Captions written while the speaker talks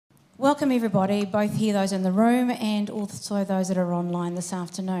Welcome everybody, both here, those in the room, and also those that are online this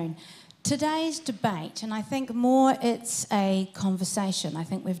afternoon. Today's debate, and I think more it's a conversation. I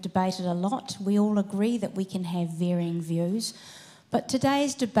think we've debated a lot. We all agree that we can have varying views. But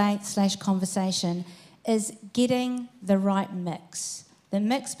today's debate/conversation is getting the right mix. The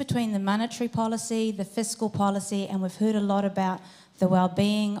mix between the monetary policy, the fiscal policy, and we've heard a lot about the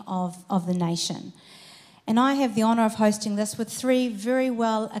well-being of the nation. And I have the honour of hosting this with three very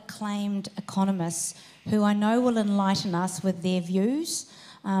well acclaimed economists who I know will enlighten us with their views.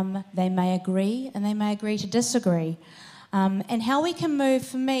 They may agree and they may agree to disagree. And how we can move,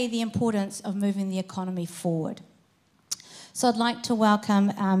 for me, the importance of moving the economy forward. So I'd like to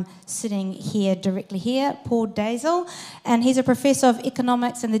welcome, sitting here directly here, Paul Dalziel, and he's a Professor of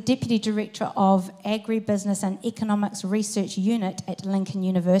Economics and the Deputy Director of Agribusiness and Economics Research Unit at Lincoln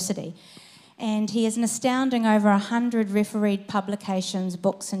University. And he has an astounding over 100 refereed publications,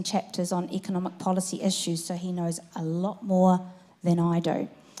 books and chapters on economic policy issues, so he knows a lot more than I do.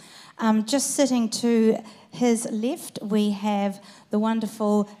 Just sitting to his left, we have the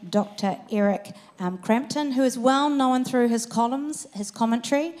wonderful Dr Eric Crampton, who is well known through his columns, his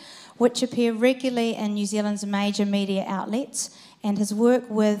commentary, which appear regularly in New Zealand's major media outlets, and his work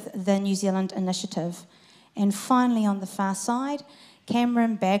with the New Zealand Initiative. And finally, on the far side,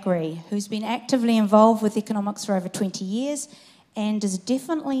 Cameron Bagrie, who's been actively involved with economics for over 20 years and is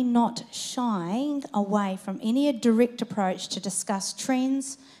definitely not shying away from any direct approach to discuss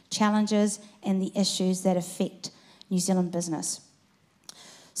trends, challenges and the issues that affect New Zealand business.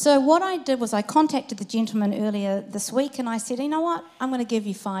 So what I did was I contacted the gentleman earlier this week and I said, you know what, I'm going to give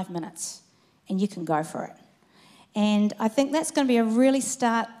you 5 minutes and you can go for it. And I think that's going to be a really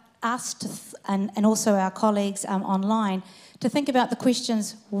start us to and also our colleagues online to think about the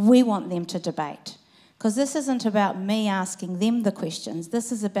questions we want them to debate. Because this isn't about me asking them the questions,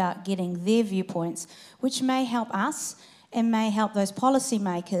 this is about getting their viewpoints, which may help us and may help those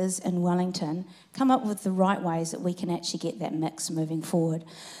policymakers in Wellington come up with the right ways that we can actually get that mix moving forward.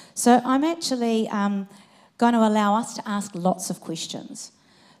 So I'm actually going to allow us to ask lots of questions.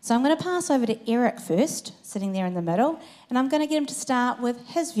 So I'm going to pass over to Eric first, sitting there in the middle, and I'm going to get him to start with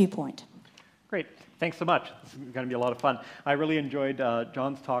his viewpoint. Great. Thanks so much. This is going to be a lot of fun. I really enjoyed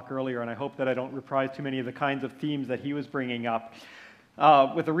John's talk earlier, and I hope that I don't reprise too many of the kinds of themes that he was bringing up.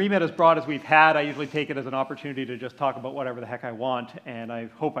 With a remit as broad as we've had, I usually take it as an opportunity to just talk about whatever the heck I want, and I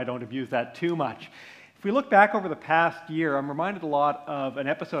hope I don't abuse that too much. If we look back over the past year, I'm reminded a lot of an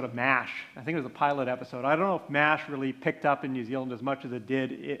episode of MASH. I think it was a pilot episode. I don't know if MASH really picked up in New Zealand as much as it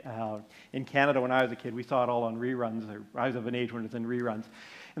did in Canada when I was a kid. We saw it all on reruns, or I was of an age when it was in reruns.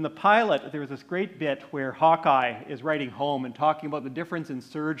 In the pilot, there was this great bit where Hawkeye is writing home and talking about the difference in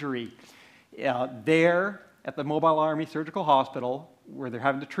surgery there at the Mobile Army Surgical Hospital, where they're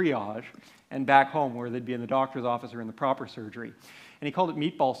having to triage, and back home, where they'd be in the doctor's office or in the proper surgery. And he called it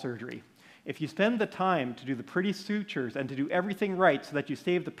meatball surgery. If you spend the time to do the pretty sutures and to do everything right so that you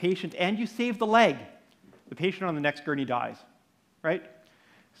save the patient and you save the leg, the patient on the next gurney dies, right?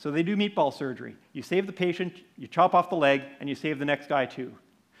 So they do meatball surgery. You save the patient, you chop off the leg, and you save the next guy too.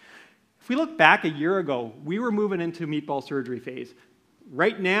 If we look back a year ago, we were moving into meatball surgery phase.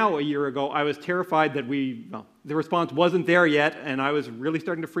 Right now, a year ago, I was terrified that the response wasn't there yet, and I was really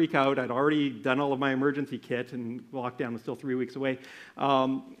starting to freak out. I'd already done all of my emergency kit, and lockdown was still 3 weeks away.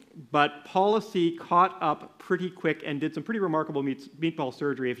 But policy caught up pretty quick and did some pretty remarkable meatball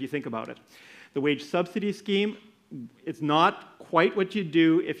surgery, if you think about it. The wage subsidy scheme, it's not quite what you'd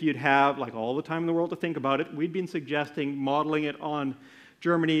do if you'd have like all the time in the world to think about it. We'd been suggesting modeling it on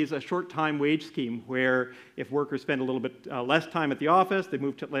Germany's short-time wage scheme, where if workers spend a little bit less time at the office, they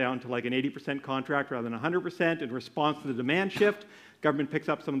move down to like an 80% contract rather than 100% in response to the demand shift. Government picks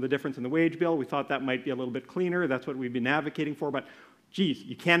up some of the difference in the wage bill. We thought that might be a little bit cleaner. That's what we've been advocating for. But geez,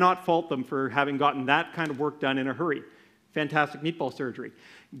 you cannot fault them for having gotten that kind of work done in a hurry. Fantastic meatball surgery.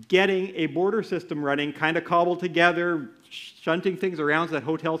 Getting a border system running, kind of cobbled together, shunting things around so that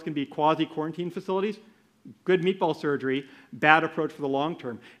hotels can be quasi-quarantine facilities. Good meatball surgery, bad approach for the long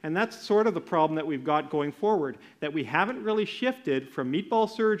term. And that's sort of the problem that we've got going forward, that we haven't really shifted from meatball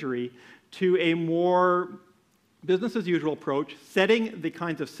surgery to a more business as usual approach, setting the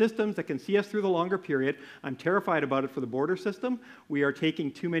kinds of systems that can see us through the longer period. I'm terrified about it for the border system. We are taking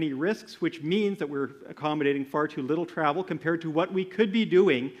too many risks, which means that we're accommodating far too little travel compared to what we could be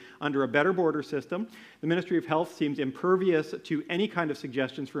doing under a better border system. The Ministry of Health seems impervious to any kind of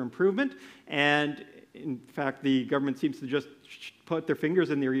suggestions for improvement, and in fact, the government seems to just put their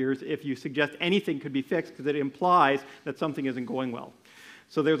fingers in their ears if you suggest anything could be fixed, because it implies that something isn't going well.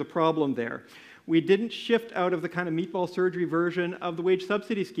 So there's a problem there. we didn't shift out of the kind of meatball surgery version of the wage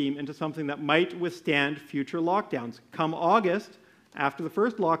subsidy scheme into something that might withstand future lockdowns. Come August, after the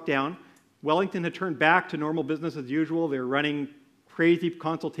first lockdown, Wellington had turned back to normal business as usual. They were running crazy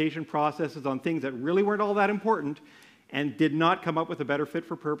consultation processes on things that really weren't all that important and did not come up with a better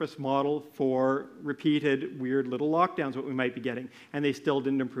fit-for-purpose model for repeated weird little lockdowns, what we might be getting. And they still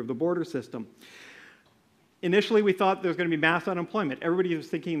didn't improve the border system. Initially, we thought there was going to be mass unemployment. Everybody was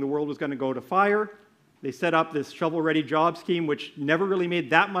thinking the world was going to go to fire. They set up this shovel-ready job scheme, which never really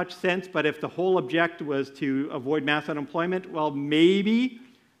made that much sense, but if the whole object was to avoid mass unemployment, well, maybe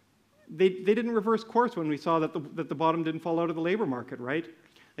they didn't reverse course when we saw that the bottom didn't fall out of the labor market, right?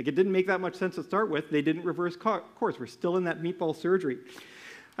 Like, it didn't make that much sense to start with. They didn't reverse course. We're still in that meatball surgery.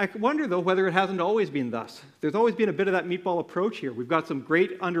 I wonder, though, whether it hasn't always been thus. There's always been a bit of that meatball approach here. We've got some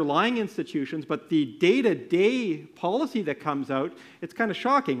great underlying institutions, but the day-to-day policy that comes out, it's kind of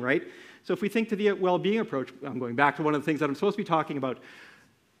shocking, right? So if we think to the well-being approach, I'm going back to one of the things that I'm supposed to be talking about.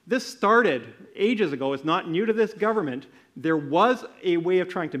 This started ages ago. It's not new to this government. There was a way of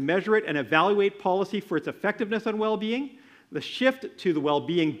trying to measure it and evaluate policy for its effectiveness on well-being. The shift to the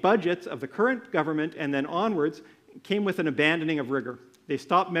well-being budgets of the current government and then onwards came with an abandoning of rigor. They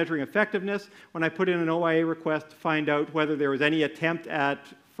stopped measuring effectiveness. When I put in an OIA request to find out whether there was any attempt at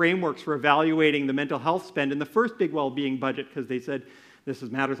frameworks for evaluating the mental health spend in the first big well-being budget, because they said this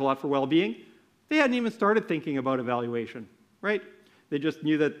matters a lot for well-being, they hadn't even started thinking about evaluation, right? They just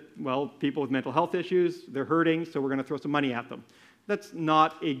knew that, well, people with mental health issues, they're hurting, so we're going to throw some money at them. That's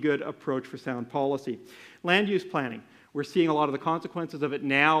not a good approach for sound policy. Land use planning. We're seeing a lot of the consequences of it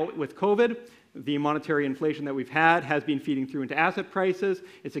now with COVID. The monetary inflation that we've had has been feeding through into asset prices.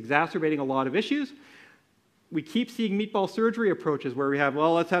 It's exacerbating a lot of issues. We keep seeing meatball surgery approaches where we have,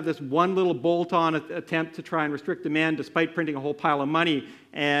 well, let's have this one little bolt-on attempt to try and restrict demand despite printing a whole pile of money,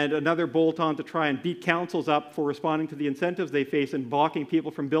 and another bolt-on to try and beat councils up for responding to the incentives they face and balking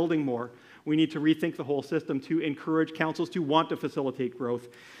people from building more. We need to rethink the whole system to encourage councils to want to facilitate growth.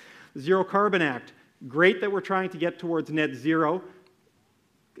 Zero Carbon Act. Great that we're trying to get towards net zero.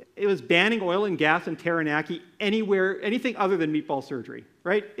 It was banning oil and gas in Taranaki anywhere, anything other than meatball surgery,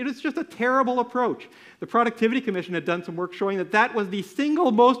 right? It was just a terrible approach. The Productivity Commission had done some work showing that that was the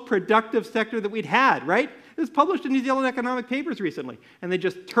single most productive sector that we'd had, right? It was published in New Zealand Economic Papers recently, and they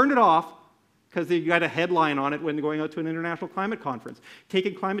just turned it off because they got a headline on it when going out to an international climate conference.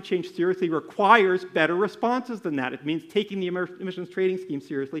 Taking climate change seriously requires better responses than that. It means taking the emissions trading scheme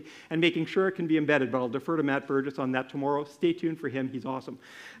seriously and making sure it can be embedded. But I'll defer to Matt Burgess on that tomorrow. Stay tuned for him. He's awesome.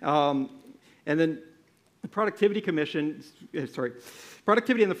 And then the Productivity Commission,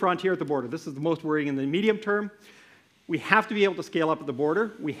 Productivity and the Frontier at the border. This is the most worrying in the medium term. We have to be able to scale up at the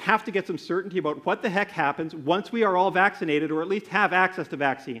border. We have to get some certainty about what the heck happens once we are all vaccinated, or at least have access to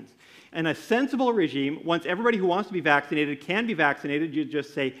vaccines. And a sensible regime, once everybody who wants to be vaccinated can be vaccinated, you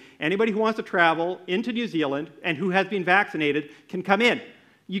just say, anybody who wants to travel into New Zealand and who has been vaccinated can come in.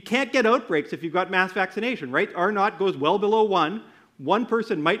 You can't get outbreaks if you've got mass vaccination, right? R0 goes well below 1. One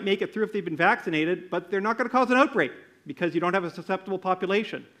person might make it through if they've been vaccinated, but they're not going to cause an outbreak because you don't have a susceptible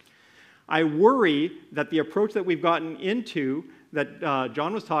population. I worry that the approach that we've gotten into that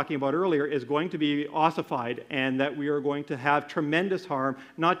John was talking about earlier is going to be ossified, and that we are going to have tremendous harm,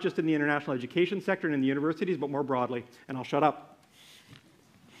 not just in the international education sector and in the universities, but more broadly. And I'll shut up.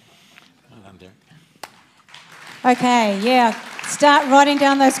 Well done, Derek. Okay, yeah, start writing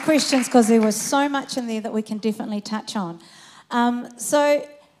down those questions because there was so much in there that we can definitely touch on. So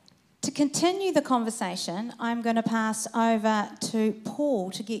to continue the conversation, I'm going to pass over to Paul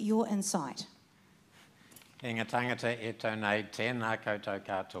to get your insight. E ngā tangata e tau nei tēnā koutou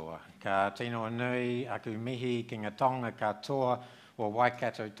katoa. Ka tino nui aku mihi ki ngā tonga katoa o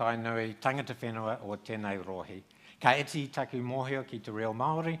Waikato Tainui, tangata whenua o tēnei rohi. Ka eti taku mōhio ki te reo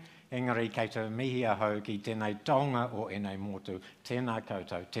Māori, engari kei tau mihi ahau ki tēnei tonga o enei motu. Tēnā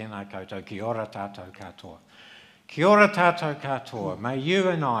koutou, ki ora tātou katoa. Ki ora tātou katoa. May you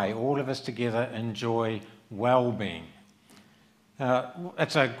and I, all of us together, enjoy well-being.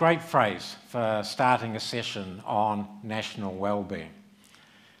 It's a great phrase for starting a session on national well-being.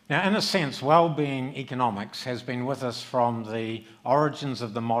 Now, in a sense, well-being economics has been with us from the origins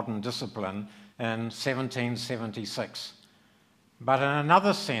of the modern discipline in 1776. But in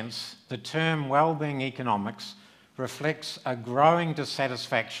another sense, the term well-being economics reflects a growing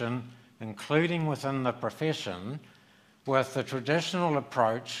dissatisfaction, including within the profession, with the traditional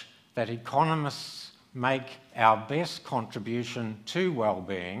approach that economists make our best contribution to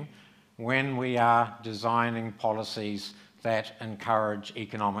well-being when we are designing policies that encourage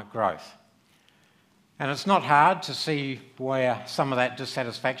economic growth. And it's not hard to see where some of that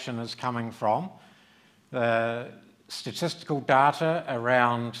dissatisfaction is coming from. the statistical data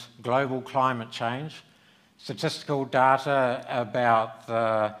around global climate change, statistical data about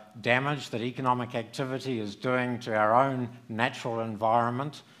the damage that economic activity is doing to our own natural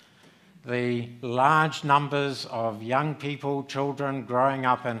environment, the large numbers of young people, children growing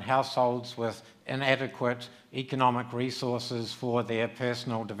up in households with inadequate economic resources for their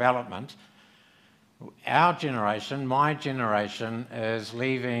personal development. Our generation, my generation, is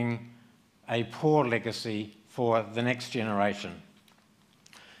leaving a poor legacy for the next generation.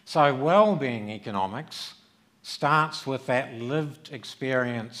 So wellbeing economics starts with that lived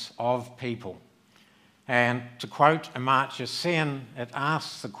experience of people. And to quote Amartya Sen, it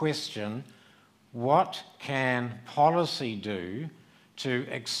asks the question, what can policy do to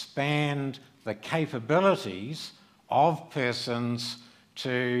expand the capabilities of persons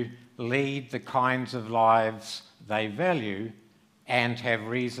to lead the kinds of lives they value and have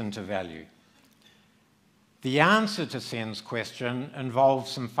reason to value? The answer to Sen's question involves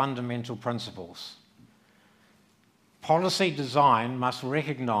some fundamental principles. Policy design must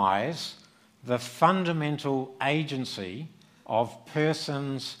recognise the fundamental agency of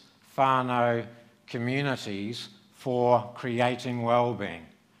persons, whānau, communities for creating wellbeing.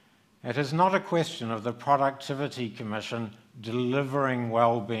 It is not a question of the Productivity Commission delivering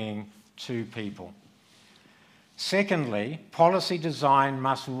wellbeing to people. Secondly, policy design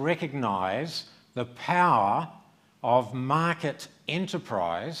must recognise the power of market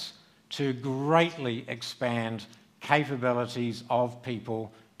enterprise to greatly expand capabilities of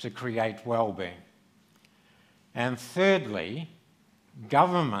people to create wellbeing. And thirdly,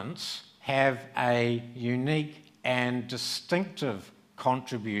 governments have a unique and distinctive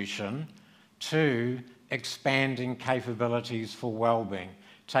contribution to expanding capabilities for wellbeing,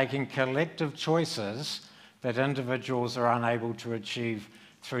 taking collective choices that individuals are unable to achieve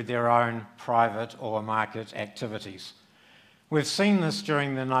through their own private or market activities. We've seen this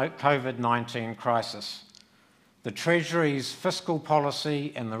during the COVID-19 crisis. The Treasury's fiscal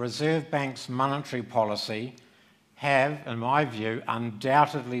policy and the Reserve Bank's monetary policy have, in my view,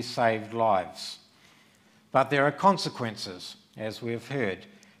 undoubtedly saved lives. But there are consequences, as we've heard.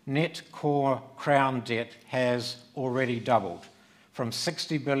 Net core Crown debt has already doubled, from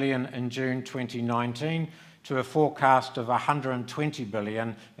 60 billion in June 2019 to a forecast of 120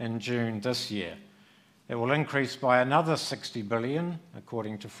 billion in June this year. It will increase by another 60 billion,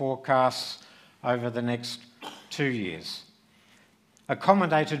 according to forecasts, over the next 2 years.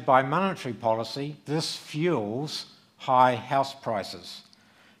 Accommodated by monetary policy, this fuels high house prices.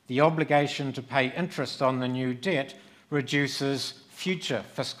 The obligation to pay interest on the new debt reduces future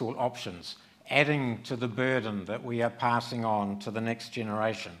fiscal options, adding to the burden that we are passing on to the next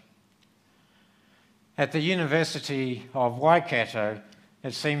generation. At the University of Waikato,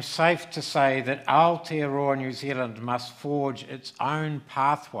 it seems safe to say that Aotearoa New Zealand must forge its own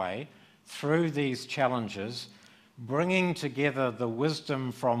pathway through these challenges, bringing together the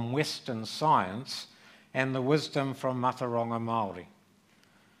wisdom from Western science and the wisdom from Mataronga Māori.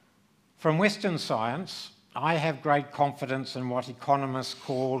 From Western science, I have great confidence in what economists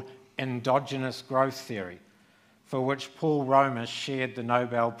call endogenous growth theory, for which Paul Romer shared the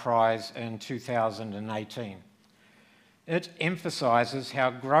Nobel Prize in 2018. It emphasises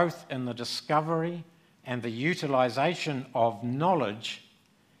how growth in the discovery and the utilisation of knowledge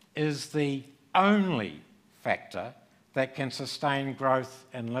is the only factor that can sustain growth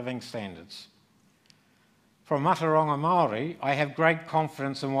in living standards. From Mataronga Māori, I have great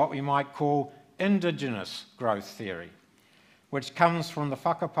confidence in what we might call indigenous growth theory, which comes from the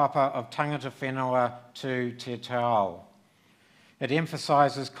whakapapa of tangata whenua to te tao. It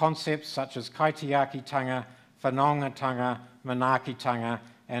emphasises concepts such as kaitiakitanga, whanaungatanga, manaakitanga,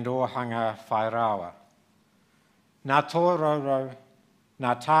 and ohanga whairawa. Nā tō roro,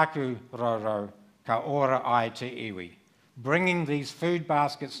 nā tāku roro, ka ora ai te iwi. Bringing these food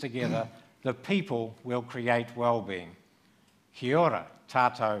baskets together, the people will create well-being. Kia ora,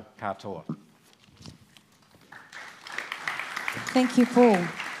 tātou katoa. Thank you, Paul.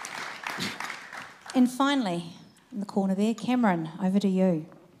 And finally, in the corner there, Cameron, over to you.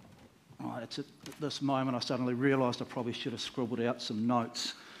 Oh, it's at this moment I suddenly realised I probably should have scribbled out some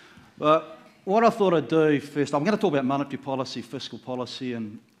notes. But what I thought I'd do first, I'm going to talk about monetary policy, fiscal policy,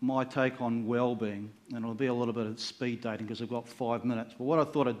 and my take on well-being. And it'll be a little bit of speed dating because I've got 5 minutes. But what I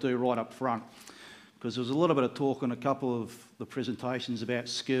thought I'd do right up front, because there was a little bit of talk in a couple of the presentations about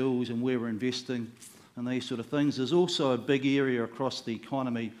skills and where we're investing and these sort of things. There's also a big area across the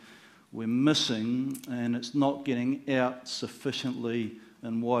economy we're missing, and it's not getting out sufficiently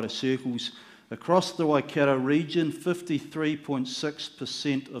in wider circles, Across the Waikato region,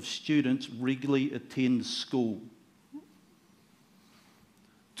 53.6% of students regularly attend school.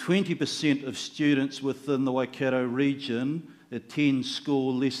 20% of students within the Waikato region attend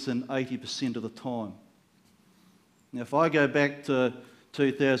school less than 80% of the time. Now, if I go back to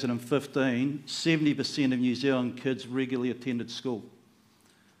 2015, 70% of New Zealand kids regularly attended school.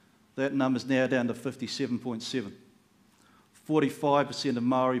 That number's now down to 57.7. 45% of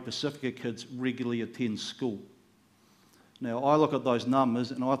Maori Pacifica kids regularly attend school. Now, I look at those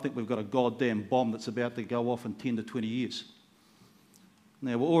numbers and I think we've got a goddamn bomb that's about to go off in 10 to 20 years.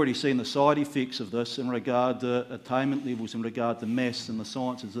 Now, we're already seeing the side effects of this in regard to attainment levels, in regard to maths and the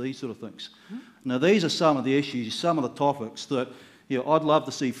sciences, these sort of things. Now, these are some of the issues, some of the topics that I'd love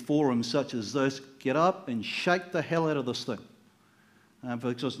to see forums such as this get up and shake the hell out of this thing.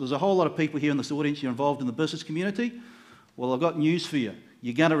 Because there's a whole lot of people here in this audience who are involved in the business community. Well, I've got news for you.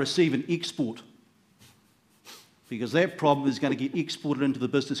 You're going to receive an export, because that problem is going to get exported into the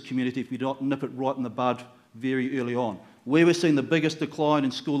business community if we don't nip it right in the bud very early on. Where we're seeing the biggest decline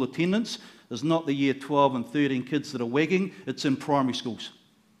in school attendance is not the year 12 and 13 kids that are wagging, it's in primary schools.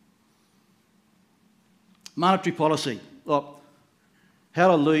 Monetary policy. Look,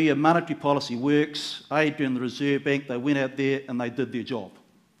 hallelujah, monetary policy works. Adrian, the Reserve Bank, they went out there and they did their job.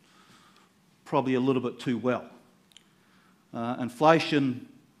 Probably a little bit too well. Inflation,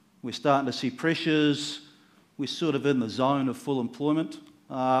 we're starting to see pressures. We're sort of in the zone of full employment.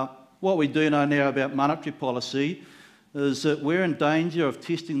 What we do know now about monetary policy is that we're in danger of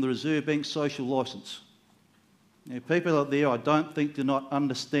testing the Reserve Bank's social licence. People out there, I don't think, do not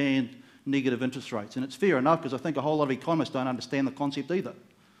understand negative interest rates. And it's fair enough, because I think a whole lot of economists don't understand the concept either.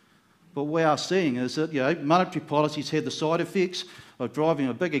 But what we are seeing is that monetary policy's had the side effects of driving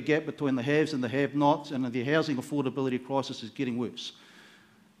a bigger gap between the haves and the have-nots, and the housing affordability crisis is getting worse.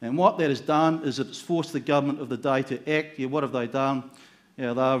 And what that has done is it's forced the government of the day to act. What have they done?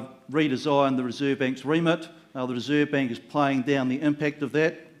 They've redesigned the Reserve Bank's remit. The Reserve Bank is playing down the impact of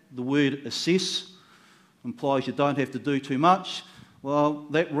that. The word assess implies you don't have to do too much. Well,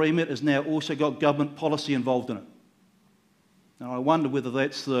 that remit has now also got government policy involved in it. Now, I wonder whether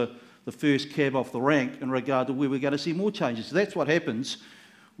that's the first cab off the rank in regard to where we're going to see more changes. That's what happens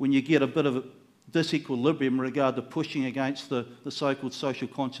when you get a bit of a disequilibrium in regard to pushing against the so-called social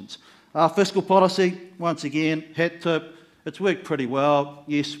conscience. Fiscal policy, once again, hat tip, it's worked pretty well.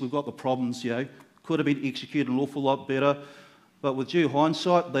 Yes, we've got the problems, could have been executed an awful lot better, but with due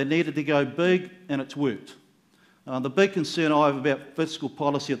hindsight, they needed to go big and it's worked. The big concern I have about fiscal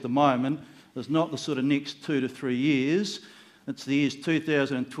policy at the moment is not the sort of next 2 to 3 years. It's the years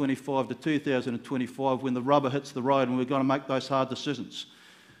 2025 to 2025 when the rubber hits the road and we're going to make those hard decisions.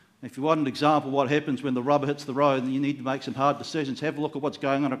 If you want an example of what happens when the rubber hits the road and you need to make some hard decisions, have a look at what's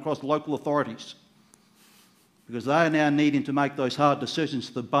going on across local authorities. Because they are now needing to make those hard decisions,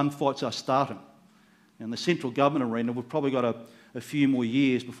 the bun fights are starting. In the central government arena, we've probably got a few more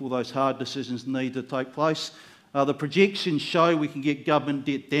years before those hard decisions need to take place. The projections show we can get government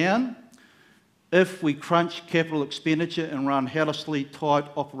debt down if we crunch capital expenditure and run hellishly tight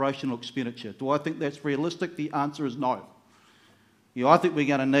operational expenditure. Do I think that's realistic? The answer is no. I think we're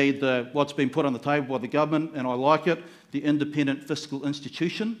going to need what's been put on the table by the government, and I like it, the independent fiscal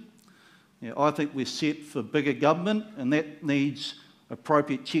institution. I think we're set for bigger government, and that needs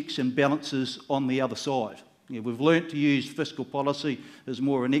appropriate checks and balances on the other side. We've learnt to use fiscal policy as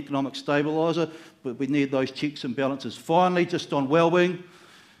more an economic stabiliser, but we need those checks and balances. Finally, just on wellbeing,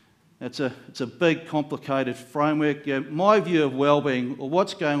 it's a big, complicated framework. My view of wellbeing, or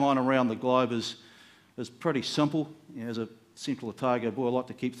what's going on around the globe, is pretty simple. As a Central Otago boy, I like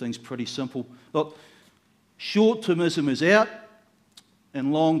to keep things pretty simple. Look, short-termism is out,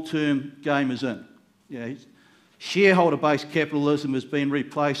 and long-term game is in. Shareholder-based capitalism has been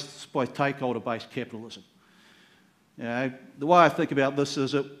replaced by takeholder-based capitalism. The way I think about this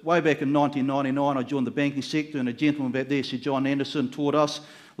is that way back in 1999, I joined the banking sector, and a gentleman back there, Sir John Anderson, taught us,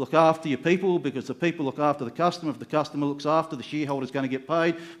 look after your people, because the people look after the customer. If the customer looks after, the shareholder's going to get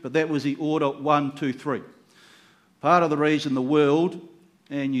paid. But that was the order 1, 2, 3. Part of the reason the world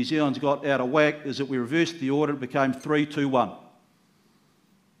and New Zealand's got out of whack is that we reversed the order, it became 3, 2, 1.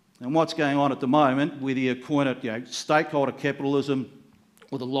 And what's going on at the moment, whether you coin it stakeholder capitalism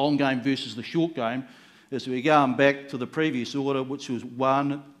or the long game versus the short game, is we're going back to the previous order, which was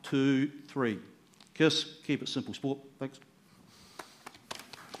 1, 2, 3. Kiss, keep it simple, sport. Thanks.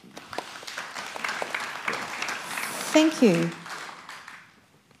 Thank you.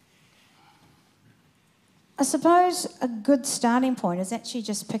 I suppose a good starting point is actually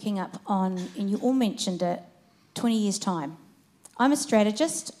just picking up on, and you all mentioned it, 20 years' time. I'm a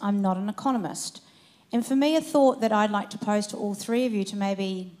strategist, I'm not an economist. And for me, a thought that I'd like to pose to all three of you to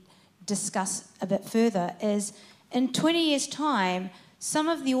maybe discuss a bit further is, in 20 years' time, some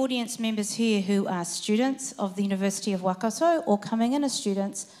of the audience members here who are students of the University of Waikato or coming in as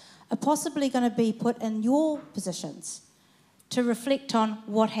students are possibly going to be put in your positions to reflect on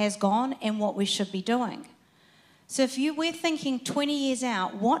what has gone and what we should be doing. So if we're thinking 20 years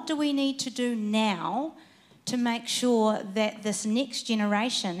out, what do we need to do now to make sure that this next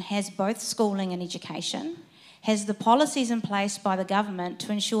generation has both schooling and education, has the policies in place by the government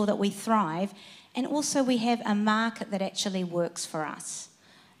to ensure that we thrive, and also we have a market that actually works for us?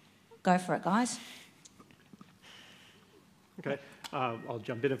 Go for it, guys. Okay, I'll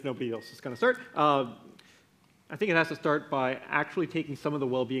jump in if nobody else is going to start. I think it has to start by actually taking some of the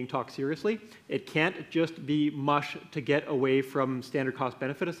well-being talk seriously. It can't just be mush to get away from standard cost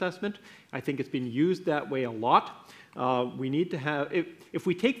benefit assessment. I think it's been used that way a lot. We need to have, if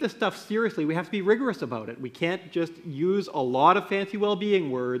we take this stuff seriously, we have to be rigorous about it. We can't just use a lot of fancy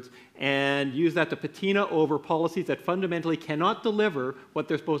well-being words and use that to patina over policies that fundamentally cannot deliver what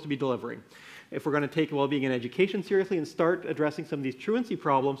they're supposed to be delivering. If we're going to take well-being and education seriously and start addressing some of these truancy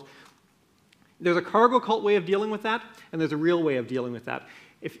problems, there's a cargo cult way of dealing with that, and there's a real way of dealing with that.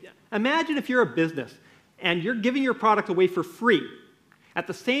 Imagine if you're a business and you're giving your product away for free. At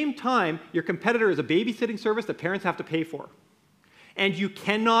the same time, your competitor is a babysitting service that parents have to pay for. And you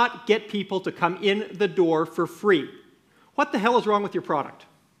cannot get people to come in the door for free. What the hell is wrong with your product,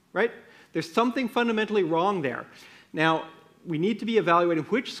 right? There's something fundamentally wrong there. Now, we need to be evaluating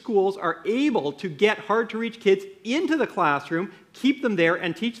which schools are able to get hard-to-reach kids into the classroom, keep them there,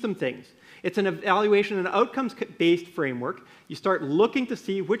 and teach them things. It's an evaluation and outcomes-based framework. You start looking to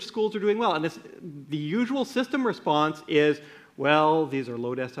see which schools are doing well. And the usual system response is, well, these are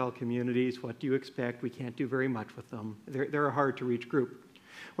low decile communities. What do you expect? We can't do very much with them. They're a hard-to-reach group.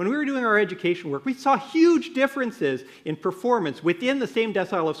 When we were doing our education work, we saw huge differences in performance within the same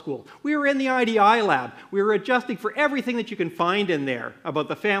decile of school. We were in the IDI lab. We were adjusting for everything that you can find in there about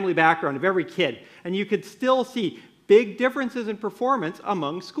the family background of every kid. And you could still see big differences in performance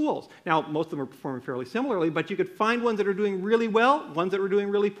among schools. Now, most of them are performing fairly similarly, but you could find ones that are doing really well, ones that are doing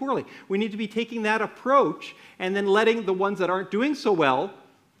really poorly. We need to be taking that approach and then letting the ones that aren't doing so well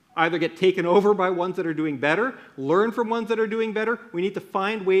either get taken over by ones that are doing better, learn from ones that are doing better. We need to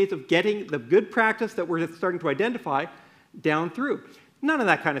find ways of getting the good practice that we're starting to identify down through. None of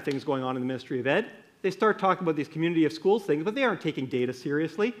that kind of thing is going on in the Ministry of Ed. They start talking about these community of schools things, but they aren't taking data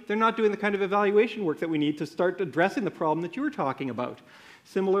seriously. They're not doing the kind of evaluation work that we need to start addressing the problem that you were talking about.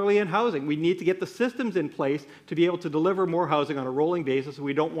 Similarly in housing, we need to get the systems in place to be able to deliver more housing on a rolling basis so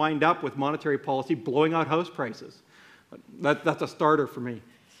we don't wind up with monetary policy blowing out house prices. That's a starter for me.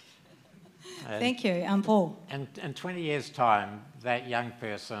 Thank you. Paul. In 20 years' time, that young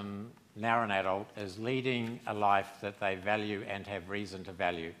person, now an adult, is leading a life that they value and have reason to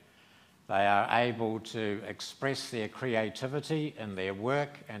value. They are able to express their creativity in their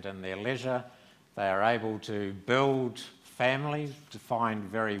work and in their leisure. They are able to build families defined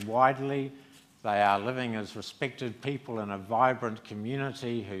very widely. They are living as respected people in a vibrant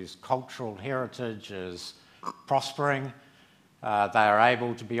community whose cultural heritage is prospering. They are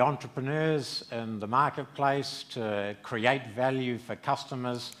able to be entrepreneurs in the marketplace, to create value for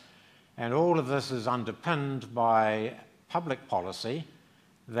customers. And all of this is underpinned by public policy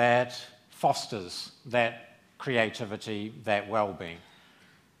that fosters that creativity, that well-being.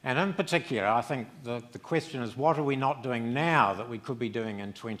 And in particular, I think the question is, what are we not doing now that we could be doing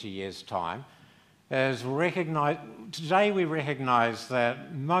in 20 years' time? Today we recognise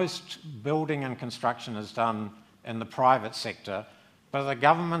that most building and construction is done in the private sector, but the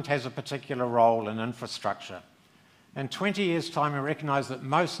government has a particular role in infrastructure. In 20 years' time, we recognise that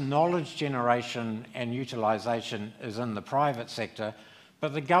most knowledge generation and utilisation is in the private sector,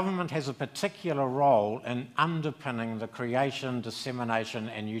 but the government has a particular role in underpinning the creation, dissemination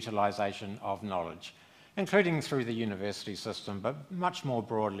and utilisation of knowledge, including through the university system, but much more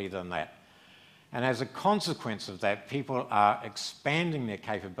broadly than that. And as a consequence of that, people are expanding their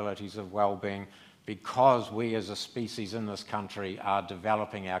capabilities of well-being because we as a species in this country are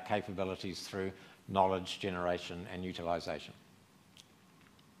developing our capabilities through knowledge generation and utilisation.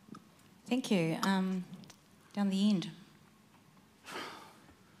 Thank you. Down the end.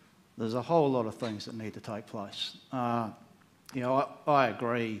 There's a whole lot of things that need to take place. I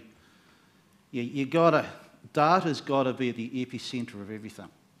agree. Data's got to be the epicentre of everything.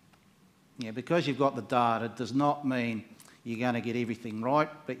 Because you've got the data does not mean you're going to get everything right,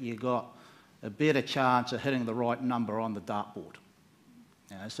 but you've got a better chance of hitting the right number on the dartboard.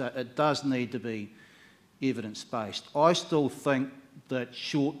 So it does need to be evidence-based. I still think that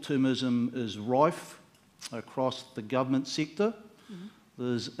short-termism is rife across the government sector.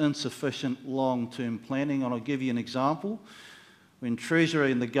 There's insufficient long-term planning, and I'll give you an example. When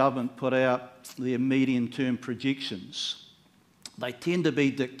Treasury and the government put out their medium-term projections, they tend to be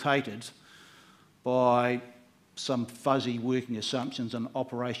dictated by some fuzzy working assumptions on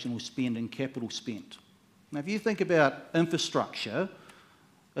operational spend and capital spend. Now, if you think about infrastructure,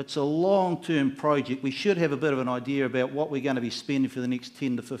 it's a long-term project. We should have a bit of an idea about what we're going to be spending for the next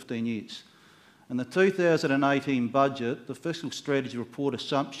 10 to 15 years. In the 2018 budget, the fiscal strategy report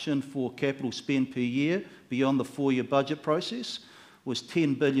assumption for capital spend per year beyond the 4-year budget process was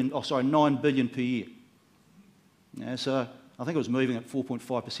 $9 billion per year. Yeah, so I think it was moving at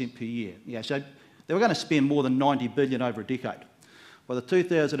 4.5% per year. Yeah, so they were going to spend more than $90 billion over a decade. By the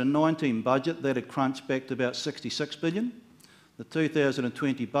 2019 budget, that had crunched back to about $66 billion. The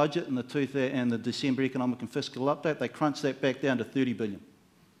 2020 budget and the December economic and fiscal update, they crunched that back down to $30 billion.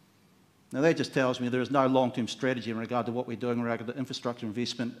 Now that just tells me there is no long-term strategy in regard to what we're doing in regard to infrastructure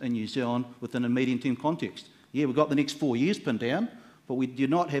investment in New Zealand within a medium-term context. Yeah, we've got the next 4 years pinned down, but we do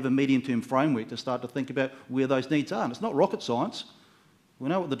not have a medium-term framework to start to think about where those needs are. And it's not rocket science. We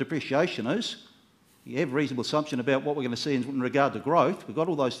know what the depreciation is. You have a reasonable assumption about what we're going to see in regard to growth. We've got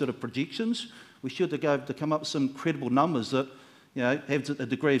all those sort of projections. We should go to come up with some credible numbers that have a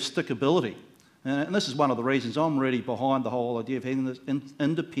degree of stickability. And this is one of the reasons I'm really behind the whole idea of having this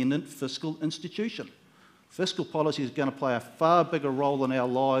independent fiscal institution. Fiscal policy is going to play a far bigger role in our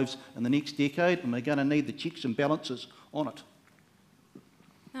lives in the next decade, and we're going to need the checks and balances on it.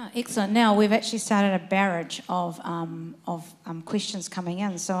 Oh, excellent. Now we've actually started a barrage of questions coming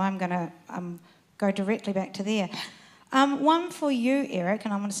in, so I'm going to go directly back to there. One for you, Eric,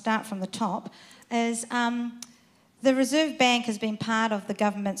 and I'm going to start from the top, is the Reserve Bank has been part of the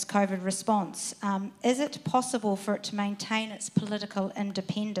government's COVID response. Is it possible for it to maintain its political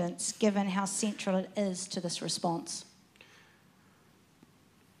independence given how central it is to this response?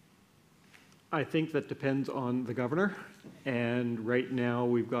 I think that depends on the governor, and right now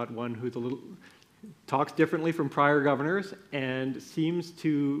we've got one who's talks differently from prior governors and seems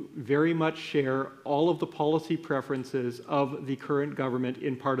to very much share all of the policy preferences of the current government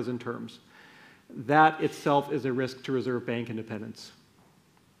in partisan terms. That itself is a risk to Reserve Bank independence.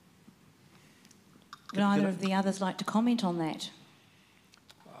 Would either of the others like to comment on that?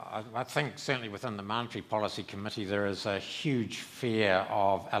 I think certainly within the Monetary Policy Committee there is a huge fear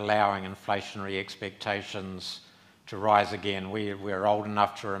of allowing inflationary expectations to rise again. We're old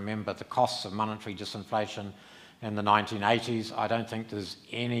enough to remember the costs of monetary disinflation in the 1980s. I don't think there's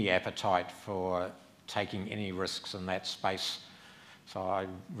any appetite for taking any risks in that space. So I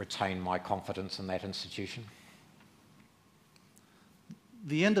retain my confidence in that institution.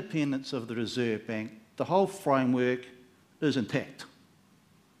 The independence of the Reserve Bank, the whole framework is intact.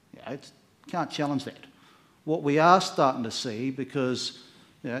 Yeah, can't challenge that. What we are starting to see, because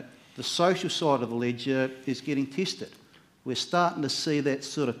the social side of the ledger is getting tested, we're starting to see that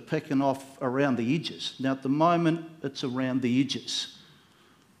sort of picking off around the edges. Now at the moment it's around the edges.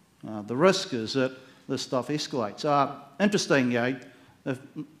 The risk is that this stuff escalates. Interesting,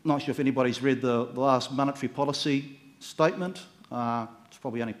 not sure if anybody's read the last monetary policy statement. It's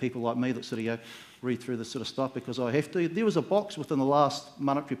probably only people like me that sort of read through this sort of stuff because I have to. There was a box within the last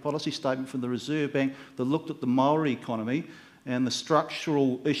monetary policy statement from the Reserve Bank that looked at the Maori economy and the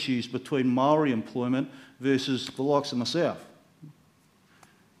structural issues between Maori employment versus the likes of myself.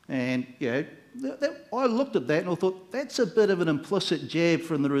 And I looked at that and I thought, that's a bit of an implicit jab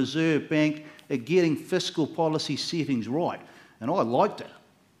from the Reserve Bank at getting fiscal policy settings right. And I liked it.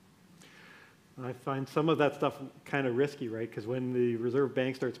 I find some of that stuff kind of risky, right? Because when the Reserve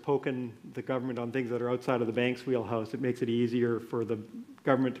Bank starts poking the government on things that are outside of the bank's wheelhouse, it makes it easier for the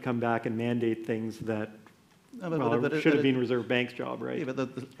government to come back and mandate things that should have been Reserve Bank's job, right? Yeah,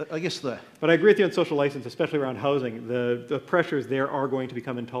 but I guess the... But I agree with you on social license, especially around housing. The pressures there are going to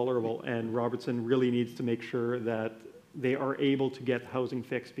become intolerable, and Robertson really needs to make sure that they are able to get housing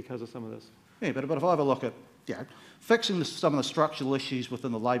fixed because of some of this. Yeah, but if I have a look at fixing some of the structural issues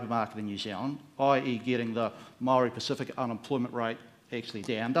within the labour market in New Zealand, i.e. getting the Maori Pacific unemployment rate actually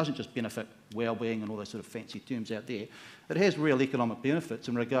down, doesn't just benefit wellbeing and all those sort of fancy terms out there. It has real economic benefits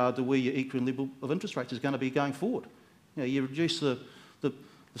in regard to where your equilibrium level of interest rates is going to be going forward. You reduce the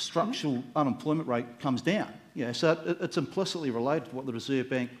structural unemployment rate comes down. So it's implicitly related to what the Reserve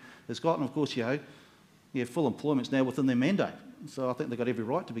Bank has got, and of course, full employment's now within their mandate. So I think they've got every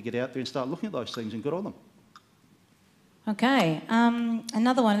right to get out there and start looking at those things, and good on them. Okay,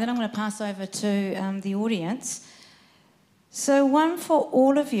 another one, then I'm going to pass over to the audience. So one for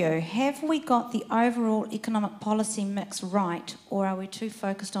all of you, have we got the overall economic policy mix right, or are we too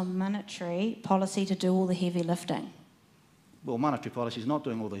focused on monetary policy to do all the heavy lifting? Well, monetary policy is not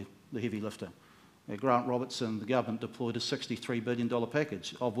doing all the heavy lifting. Grant Robertson, the government deployed a $63 billion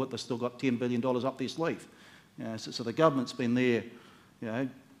package, of which they've still got $10 billion up their sleeve. So the government's been there,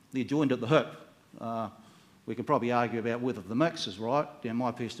 they're joined at the hip. We could probably argue about whether the mix is right.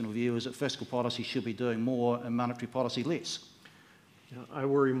 My personal view is that fiscal policy should be doing more and monetary policy less. I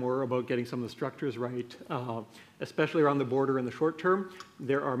worry more about getting some of the structures right, especially around the border in the short term.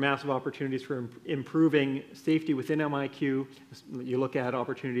 There are massive opportunities for improving safety within MIQ. You look at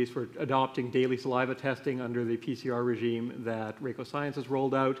opportunities for adopting daily saliva testing under the PCR regime that RACO Science has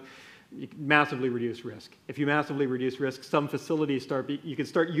rolled out. You can massively reduce risk. If you massively reduce risk, some facilities you can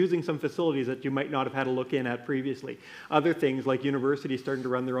start using some facilities that you might not have had a look in at previously. Other things like universities starting to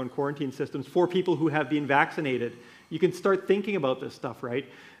run their own quarantine systems for people who have been vaccinated. You can start thinking about this stuff, right?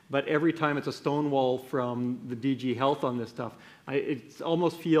 But every time it's a stonewall from the DG Health on this stuff. It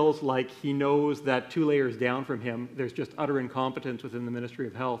almost feels like he knows that 2 layers down from him, there's just utter incompetence within the Ministry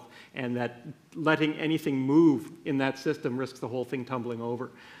of Health, and that letting anything move in that system risks the whole thing tumbling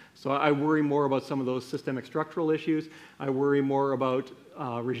over. So I worry more about some of those systemic structural issues. I worry more about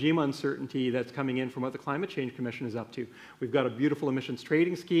regime uncertainty that's coming in from what the Climate Change Commission is up to. We've got a beautiful emissions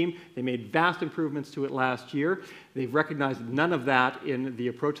trading scheme. They made vast improvements to it last year. They've recognized none of that in the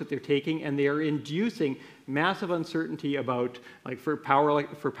approach that they're taking, and they are inducing massive uncertainty about, for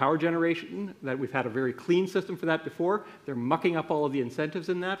power generation, that we've had a very clean system for that before. They're mucking up all of the incentives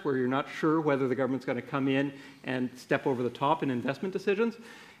in that, where you're not sure whether the government's going to come in and step over the top in investment decisions.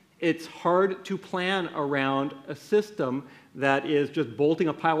 It's hard to plan around a system that is just bolting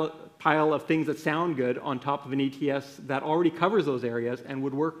a pile of things that sound good on top of an ETS that already covers those areas and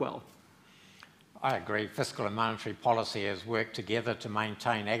would work well. I agree. Fiscal and monetary policy has worked together to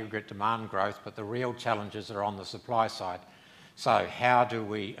maintain aggregate demand growth, but the real challenges are on the supply side. So how do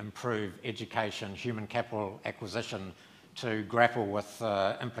we improve education, human capital acquisition to grapple with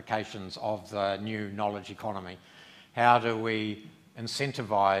the implications of the new knowledge economy? How do we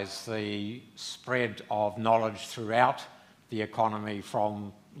incentivise the spread of knowledge throughout the economy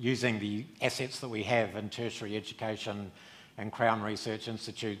from using the assets that we have in tertiary education and Crown Research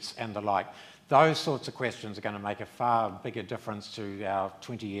Institutes and the like? Those sorts of questions are going to make a far bigger difference to our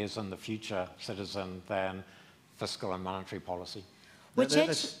 20 years in the future citizen than fiscal and monetary policy. Can I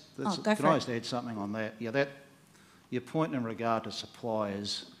just add something on that? Your point in regard to supply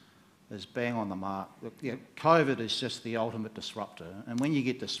is bang on the mark. COVID is just the ultimate disruptor, and when you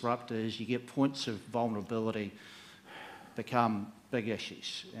get disruptors, you get points of vulnerability become big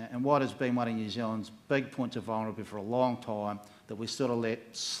issues. And what has been one of New Zealand's big points of vulnerability for a long time that we sort of let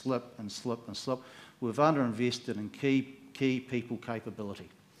slip and slip and slip, we've underinvested in key people capability,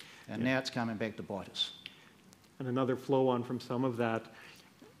 and now it's coming back to bite us. And another flow on from some of that,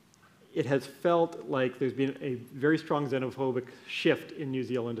 it has felt like there's been a very strong xenophobic shift in New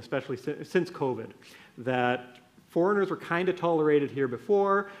Zealand, especially since COVID, that foreigners were kind of tolerated here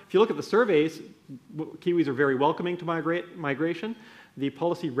before. If you look at the surveys, Kiwis are very welcoming to migration. The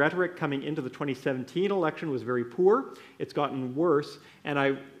policy rhetoric coming into the 2017 election was very poor. It's gotten worse,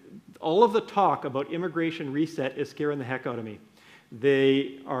 and all of the talk about immigration reset is scaring the heck out of me.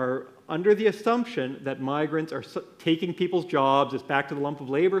 They are under the assumption that migrants are taking people's jobs. It's back to the lump of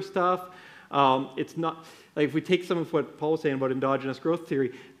labor stuff. It's not, like if we take some of what Paul was saying about endogenous growth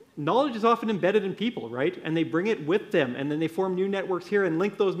theory, knowledge is often embedded in people, right? And they bring it with them, and then they form new networks here and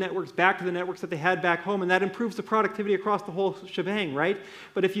link those networks back to the networks that they had back home, and that improves the productivity across the whole shebang, right?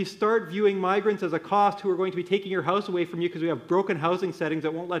 But if you start viewing migrants as a cost who are going to be taking your house away from you because we have broken housing settings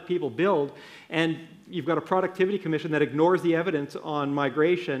that won't let people build, and you've got a productivity commission that ignores the evidence on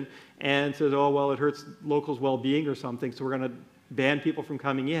migration and says, oh, well, it hurts locals' well-being or something, so we're going to ban people from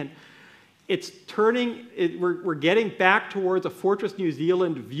coming in. It's turning, we're getting back towards a Fortress New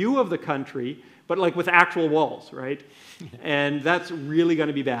Zealand view of the country, but like with actual walls, right? And that's really going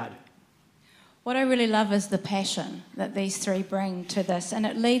to be bad. What I really love is the passion that these three bring to this, and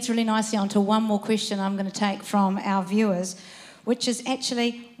it leads really nicely onto one more question I'm going to take from our viewers, which is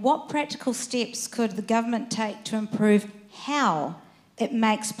actually, what practical steps could the government take to improve how it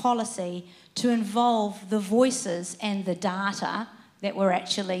makes policy to involve the voices and the data that we're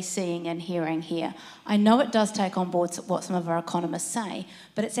actually seeing and hearing here? I know it does take on board what some of our economists say,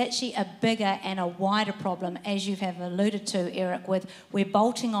 but it's actually a bigger and a wider problem, as you have alluded to, Eric, with we're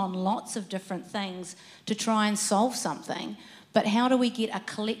bolting on lots of different things to try and solve something, but how do we get a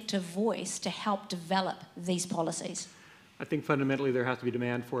collective voice to help develop these policies? I think fundamentally there has to be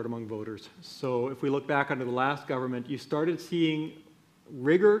demand for it among voters. So if we look back under the last government, you started seeing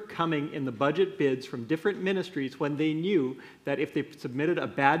rigor coming in the budget bids from different ministries when they knew that if they submitted a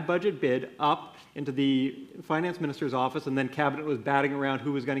bad budget bid up into the finance minister's office and then cabinet was batting around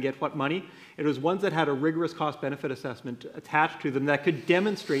who was going to get what money, it was ones that had a rigorous cost-benefit assessment attached to them that could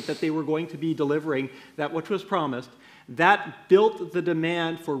demonstrate that they were going to be delivering that which was promised. That built the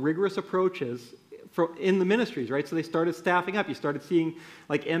demand for rigorous approaches in the ministries, right? So they started staffing up. You started seeing,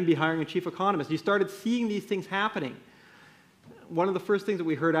 like, MB hiring a chief economist. You started seeing these things happening. One of the first things that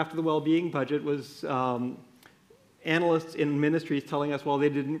we heard after the well-being budget was analysts in ministries telling us, well, they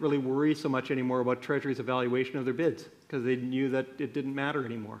didn't really worry so much anymore about Treasury's evaluation of their bids because they knew that it didn't matter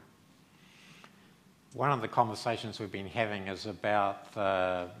anymore. One of the conversations we've been having is about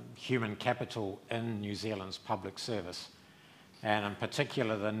the human capital in New Zealand's public service, and in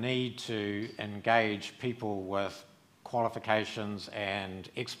particular the need to engage people with qualifications and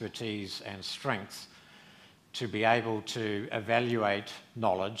expertise and strengths to be able to evaluate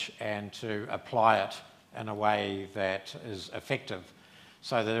knowledge and to apply it in a way that is effective.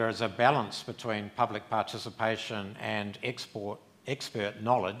 So there is a balance between public participation and expert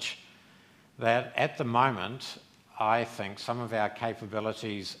knowledge that at the moment, I think some of our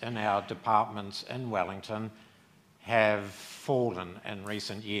capabilities in our departments in Wellington have fallen in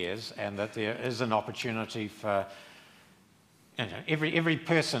recent years, and that there is an opportunity for, you know, every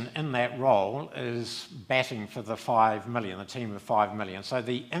person in that role is batting for the 5 million, the team of 5 million. So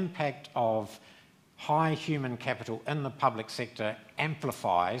the impact of high human capital in the public sector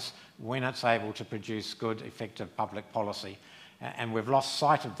amplifies when it's able to produce good, effective public policy. And we've lost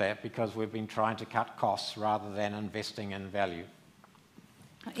sight of that because we've been trying to cut costs rather than investing in value.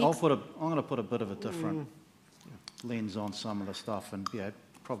 I'm going to put a bit of a different lens on some of the stuff, and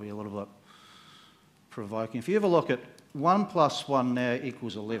probably a little bit provoking. If you ever look at 1 + 1 now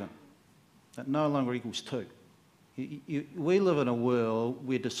equals 11, that no longer equals 2. We live in a world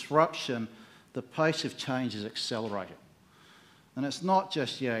where disruption, the pace of change is accelerating. And it's not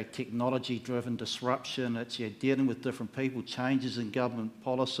just technology-driven disruption, it's dealing with different people, changes in government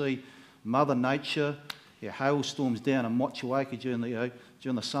policy, Mother Nature, hailstorms down in Motueka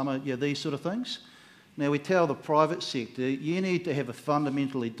during the summer, these sort of things. Now, we tell the private sector, you need to have a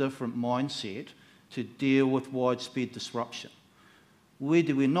fundamentally different mindset to deal with widespread disruption. Where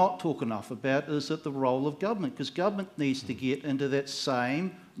do we not talk enough about is that the role of government, because government needs to get into that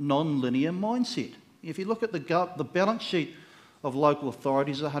same non-linear mindset. If you look at the balance sheet of local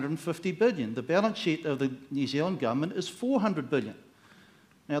authorities is 150 billion. The balance sheet of the New Zealand government is 400 billion.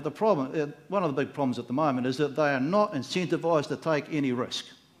 Now, the problem, one of the big problems at the moment is that they are not incentivised to take any risk.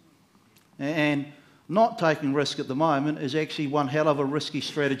 And not taking risk at the moment is actually one hell of a risky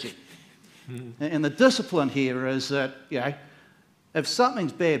strategy. And the discipline here is that, if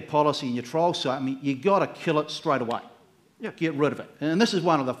something's bad policy and you trial something, you've got to kill it straight away. Get rid of it. And this is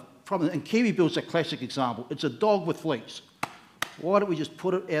one of the problems. And KiwiBuild's a classic example. It's a dog with fleas. Why don't we just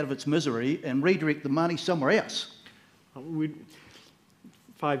put it out of its misery and redirect the money somewhere else?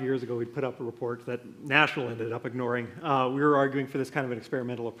 5 years ago, we'd put up a report that National ended up ignoring. We were arguing for this kind of an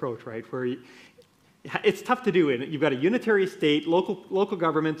experimental approach, right, where it's tough to do. You've got a unitary state, local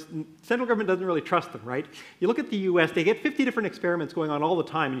governments, central government doesn't really trust them, right? You look at the US, they get 50 different experiments going on all the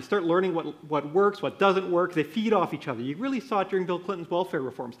time, and you start learning what works, what doesn't work. They feed off each other. You really saw it during Bill Clinton's welfare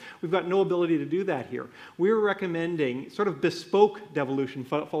reforms. We've got no ability to do that here. We're recommending sort of bespoke devolution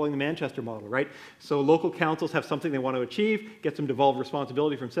following the Manchester model, right? So local councils have something they want to achieve, get some devolved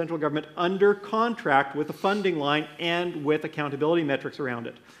responsibility from central government under contract with a funding line and with accountability metrics around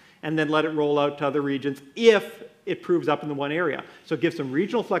it, and then let it roll out to other regions if it proves up in the one area. So it gives some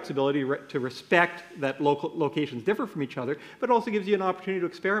regional flexibility to respect that local locations differ from each other, but also gives you an opportunity to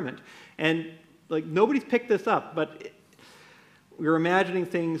experiment. And nobody's picked this up, but we're imagining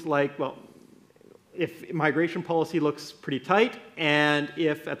things like, well, if migration policy looks pretty tight, and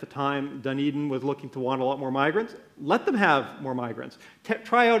if at the time Dunedin was looking to want a lot more migrants, let them have more migrants.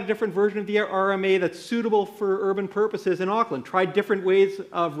 Try out a different version of the RMA that's suitable for urban purposes in Auckland. Try different ways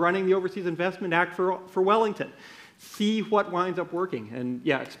of running the Overseas Investment Act for Wellington. See what winds up working. And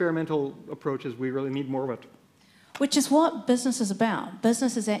experimental approaches, we really need more of it. Which is what business is about.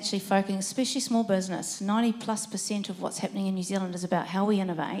 Business is actually focusing, especially small business. 90+% of what's happening in New Zealand is about how we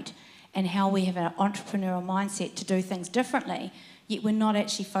innovate and how we have an entrepreneurial mindset to do things differently, yet we're not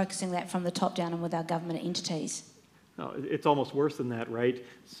actually focusing that from the top down and with our government entities. No, it's almost worse than that, right?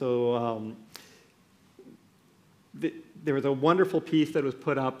 So there was a wonderful piece that was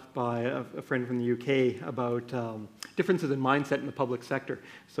put up by a friend from the UK about differences in mindset in the public sector.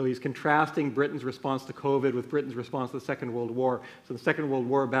 So he's contrasting Britain's response to COVID with Britain's response to the Second World War. So the Second World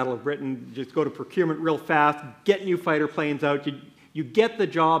War, Battle of Britain, just go to procurement real fast, get new fighter planes out, you get the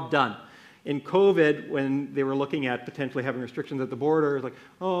job done. In COVID, when they were looking at potentially having restrictions at the border, it's like,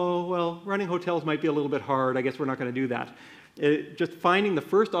 oh, well, running hotels might be a little bit hard, I guess we're not going to do that. Just finding the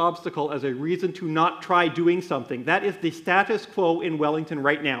first obstacle as a reason to not try doing something. That is the status quo in Wellington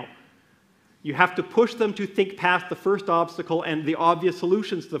right now. You have to push them to think past the first obstacle and the obvious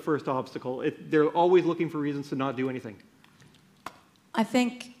solutions to the first obstacle. They're always looking for reasons to not do anything. I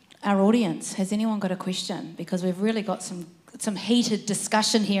think our audience, has anyone got a question? Because we've really got some heated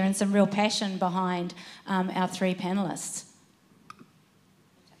discussion here and some real passion behind our three panellists.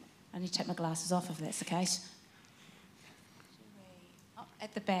 I need to take my glasses off if that's the case.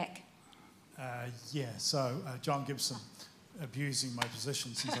 At the back. John Gibson, abusing my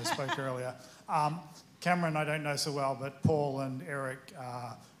position since I spoke earlier. Cameron, I don't know so well, but Paul and Eric,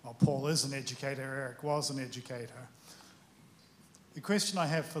 Paul is an educator, Eric was an educator. The question I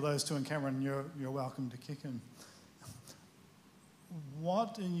have for those two, and Cameron, you're welcome to kick in.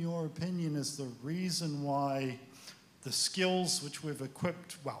 What, in your opinion, is the reason why the skills which we've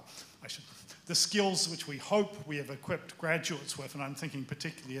equipped, the skills which we hope we have equipped graduates with, and I'm thinking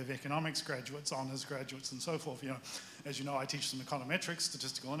particularly of economics graduates, honours graduates and so forth, as you know, I teach them econometrics,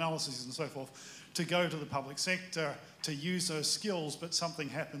 statistical analysis and so forth, to go to the public sector to use those skills, but something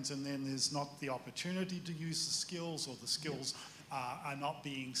happens and then there's not the opportunity to use the skills, or the skills are not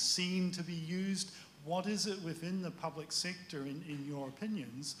being seen to be used. What is it within the public sector, in your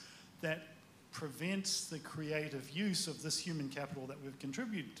opinions, that prevents the creative use of this human capital that we've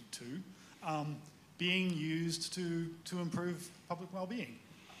contributed to being used to improve public well-being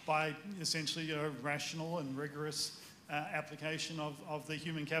by essentially a rational and rigorous application of the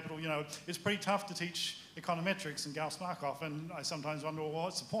human capital? It's pretty tough to teach econometrics and Gauss-Markov, and I sometimes wonder, well,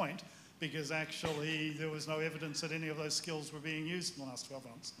 what's the point? Because actually there was no evidence that any of those skills were being used in the last 12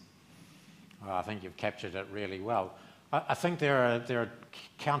 months. Well, I think you've captured it really well. I think there are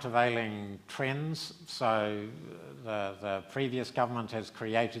countervailing trends. So the previous government has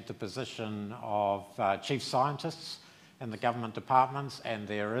created the position of chief scientists in the government departments, and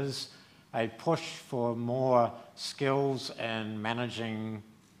there is a push for more skills in managing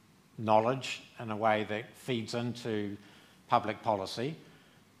knowledge in a way that feeds into public policy.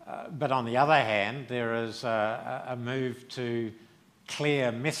 But on the other hand, there is a move to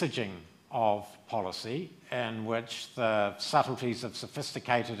clear messaging of policy, in which the subtleties of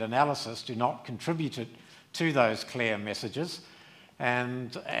sophisticated analysis do not contribute to those clear messages.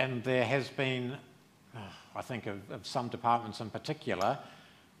 And there has been, I think of some departments in particular,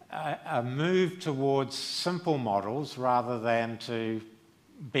 a move towards simple models rather than to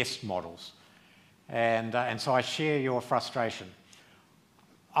best models. And so I share your frustration.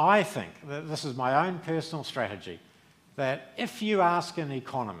 I think that this is my own personal strategy, that if you ask an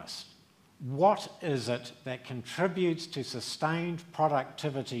economist, what is it that contributes to sustained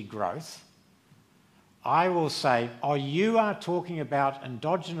productivity growth, I will say, you are talking about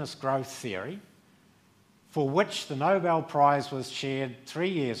endogenous growth theory, for which the Nobel Prize was shared 3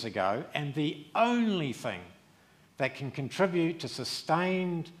 years ago, and the only thing that can contribute to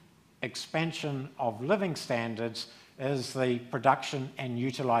sustained expansion of living standards is the production and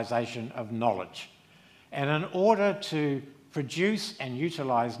utilisation of knowledge. And in order to produce and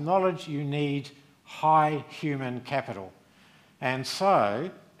utilise knowledge, you need high human capital. And so,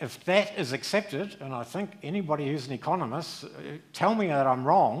 if that is accepted, and I think anybody who's an economist, tell me that I'm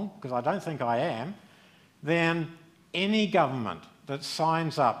wrong, because I don't think I am, then any government that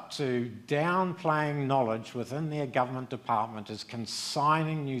signs up to downplaying knowledge within their government department is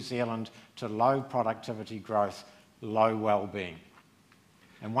consigning New Zealand to low productivity growth, low well-being.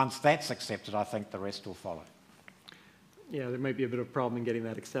 And once that's accepted, I think the rest will follow. Yeah, there might be a bit of a problem in getting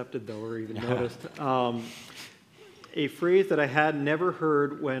that accepted, though, or even noticed. A phrase that I had never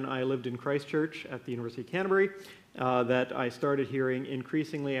heard when I lived in Christchurch at the University of Canterbury, that I started hearing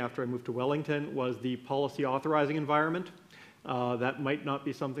increasingly after I moved to Wellington, was the policy authorizing environment. That might not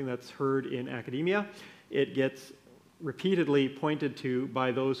be something that's heard in academia. It gets repeatedly pointed to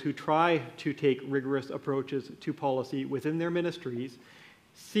by those who try to take rigorous approaches to policy within their ministries,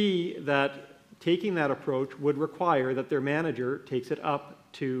 see that taking that approach would require that their manager takes it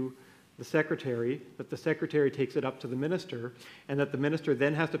up to the secretary, that the secretary takes it up to the minister, and that the minister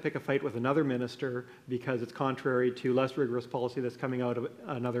then has to pick a fight with another minister because it's contrary to less rigorous policy that's coming out of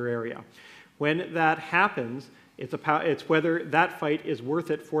another area. When that happens, it's whether that fight is worth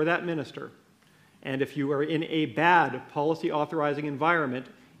it for that minister. And if you are in a bad policy authorizing environment,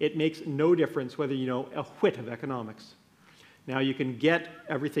 it makes no difference whether you know a whit of economics. Now you can get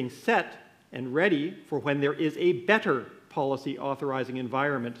everything set and ready for when there is a better policy authorizing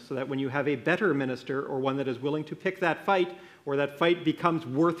environment, so that when you have a better minister or one that is willing to pick that fight, or that fight becomes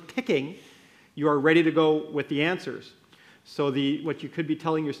worth picking, you are ready to go with the answers. So what you could be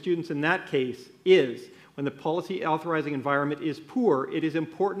telling your students in that case is, when the policy authorizing environment is poor, it is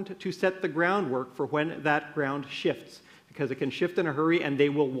important to set the groundwork for when that ground shifts, because it can shift in a hurry and they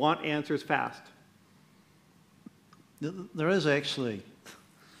will want answers fast. There's actually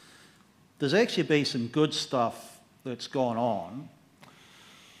been some good stuff that's gone on,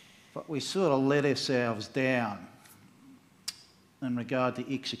 but we sort of let ourselves down in regard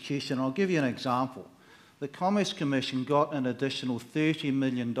to execution. I'll give you an example. The Commerce Commission got an additional $30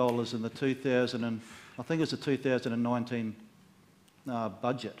 million in the 2019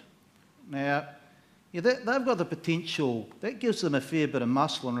 budget. Now, yeah, they've got the potential, that gives them a fair bit of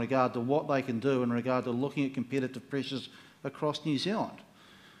muscle in regard to what they can do in regard to looking at competitive pressures across New Zealand.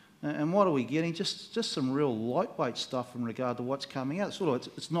 And what are we getting? Just some real lightweight stuff in regard to what's coming out.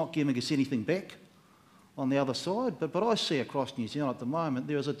 It's not giving us anything back on the other side, but I see across New Zealand at the moment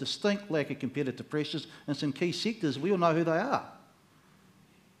there is a distinct lack of competitive pressures in some key sectors. We all know who they are.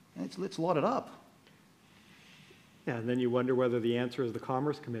 Let's light it up. Yeah, and then you wonder whether the answer is the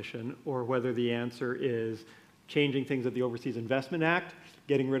Commerce Commission or whether the answer is changing things at the Overseas Investment Act,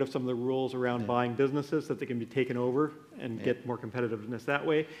 getting rid of some of the rules around buying businesses so that they can be taken over and get more competitiveness that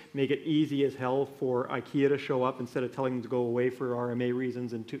way, make it easy as hell for IKEA to show up instead of telling them to go away for RMA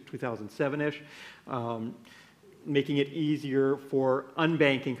reasons in 2007-ish, making it easier for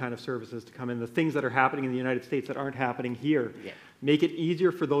unbanking kind of services to come in, the things that are happening in the United States that aren't happening here. Yeah. Make it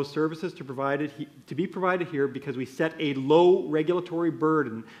easier for those services to be provided here, because we set a low regulatory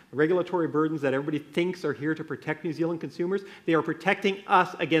burden. The regulatory burdens that everybody thinks are here to protect New Zealand consumers, they are protecting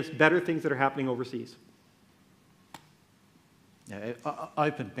us against better things that are happening overseas. Yeah,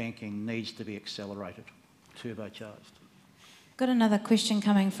 open banking needs to be accelerated, turbocharged. Got another question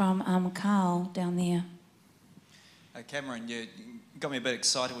coming from Carl down there. Cameron, you got me a bit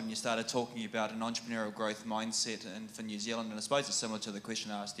excited when you started talking about an entrepreneurial growth mindset for New Zealand, and I suppose it's similar to the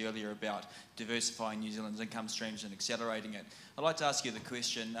question I asked earlier about diversifying New Zealand's income streams and accelerating it. I'd like to ask you the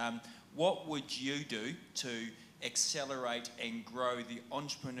question, what would you do to accelerate and grow the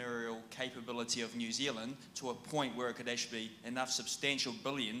entrepreneurial capability of New Zealand to a point where it could actually be enough substantial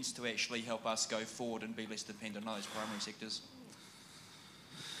billions to actually help us go forward and be less dependent on those primary sectors?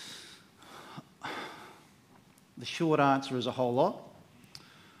 The short answer is a whole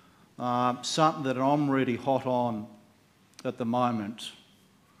lot. Something that I'm really hot on at the moment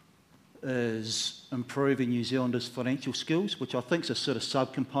is improving New Zealanders' financial skills, which I think is a sort of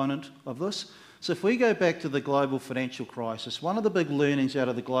subcomponent of this. So if we go back to the global financial crisis, one of the big learnings out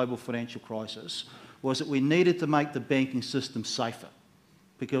of the global financial crisis was that we needed to make the banking system safer,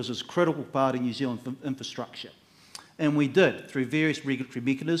 because it's a critical part of New Zealand's infrastructure. And we did, through various regulatory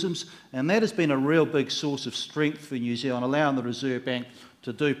mechanisms, and that has been a real big source of strength for New Zealand, allowing the Reserve Bank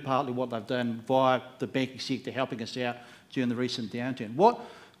to do partly what they've done via the banking sector, helping us out during the recent downturn. What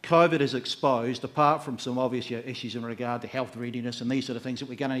COVID has exposed, apart from some obvious issues in regard to health readiness and these sort of things that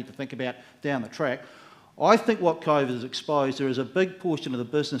we're going to need to think about down the track, I think what COVID has exposed, there is a big portion of the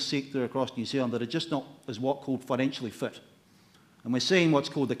business sector across New Zealand that are just not as what's called financially fit. And we're seeing what's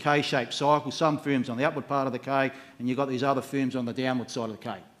called the K-shaped cycle, some firms on the upward part of the K, and you've got these other firms on the downward side of the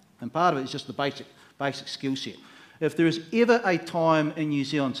K. And part of it is just the basic skill set. If there is ever a time in New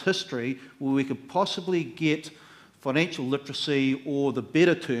Zealand's history where we could possibly get financial literacy, or the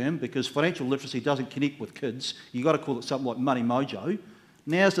better term, because financial literacy doesn't connect with kids, you've got to call it something like Money Mojo,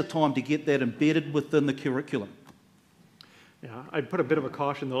 now's the time to get that embedded within the curriculum. Yeah, I'd put a bit of a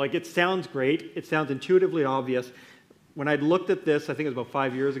caution though. Like, it sounds great, it sounds intuitively obvious. When I looked at this, I think it was about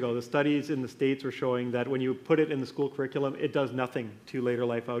 5 years ago, the studies in the States were showing that when you put it in the school curriculum, it does nothing to later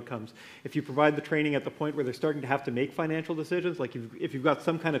life outcomes. If you provide the training at the point where they're starting to have to make financial decisions, like if you've got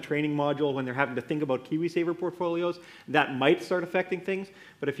some kind of training module when they're having to think about KiwiSaver portfolios, that might start affecting things,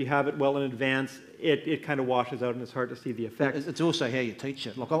 but if you have it well in advance, it kind of washes out and it's hard to see the effects. It's also how you teach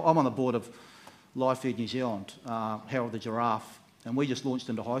it. Like, I'm on the board of Live Feed New Zealand, Harold the Giraffe, and we just launched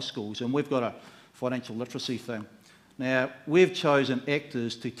into high schools, and we've got a financial literacy thing. Now, we've chosen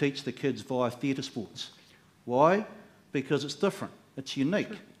actors to teach the kids via theatre sports. Why? Because it's different. It's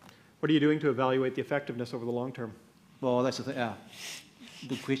unique. What are you doing to evaluate the effectiveness over the long term? Well, that's the thing.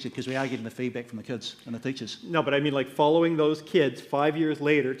 good question, because we are getting the feedback from the kids and the teachers. No, but I mean, like, following those kids 5 years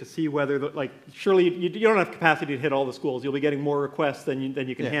later to see whether, like, surely you don't have capacity to hit all the schools. You'll be getting more requests than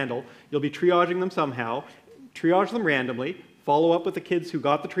you can handle. You'll be triaging them somehow, triage them randomly, follow up with the kids who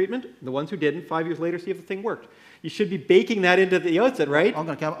got the treatment, the ones who didn't, 5 years later, see if the thing worked. You should be baking that into the outset, right? I'm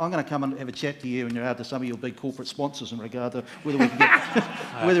going to come and have a chat to you in regard to some of your big corporate sponsors in regard to whether we can get,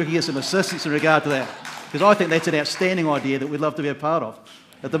 whether we can get some assistance in regard to that. Because I think that's an outstanding idea that we'd love to be a part of.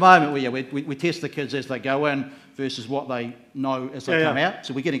 At the moment, we test the kids as they go in versus what they know as they come out.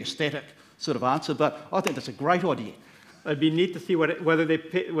 So we're getting a static sort of answer, but I think that's a great idea. It'd be neat to see whether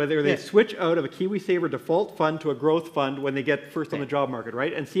they switch out of a KiwiSaver default fund to a growth fund when they get first on the job market,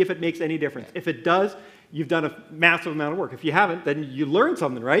 right? And see if it makes any difference. If it does, you've done a massive amount of work. If you haven't, then you learn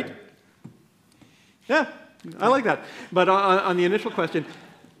something, right? Yeah, I like that. But on the initial question,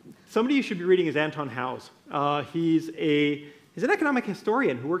 somebody you should be reading is Anton Howes. He's an economic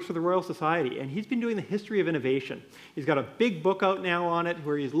historian who works for the Royal Society, and he's been doing the history of innovation. He's got a big book out now on it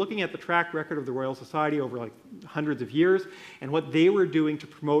where he's looking at the track record of the Royal Society over like hundreds of years and what they were doing to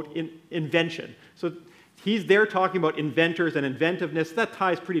promote invention. So he's there talking about inventors and inventiveness. That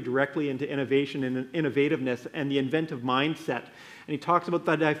ties pretty directly into innovation and innovativeness and the inventive mindset. And he talks about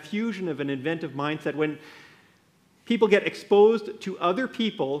the diffusion of an inventive mindset when people get exposed to other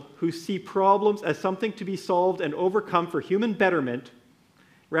people who see problems as something to be solved and overcome for human betterment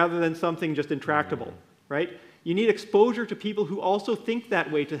rather than something just intractable, right? You need exposure to people who also think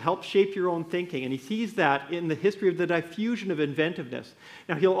that way to help shape your own thinking. And he sees that in the history of the diffusion of inventiveness.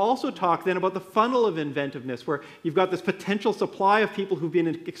 Now, he'll also talk then about the funnel of inventiveness, where you've got this potential supply of people who've been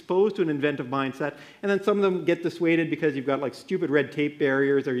exposed to an inventive mindset, and then some of them get dissuaded because you've got like stupid red tape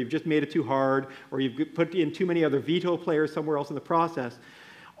barriers, or you've just made it too hard, or you've put in too many other veto players somewhere else in the process.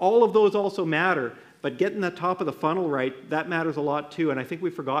 All of those also matter. But getting the top of the funnel right, that matters a lot too, and I think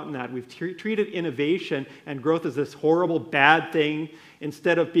we've forgotten that. We've treated innovation and growth as this horrible, bad thing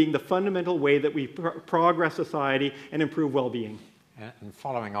instead of being the fundamental way that we progress society and improve well-being. And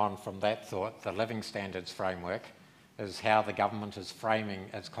following on from that thought, the Living Standards Framework is how the government is framing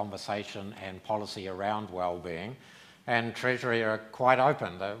its conversation and policy around well-being. And Treasury are quite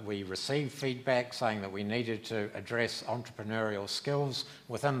open. We received feedback saying that we needed to address entrepreneurial skills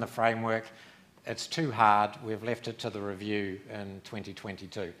within the framework. It's too hard. We've left it to the review in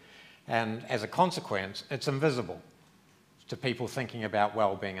 2022. And as a consequence, it's invisible to people thinking about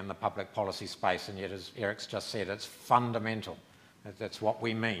well-being in the public policy space. And yet, as Eric's just said, it's fundamental. That's what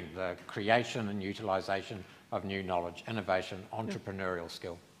we mean, the creation and utilisation of new knowledge, innovation, entrepreneurial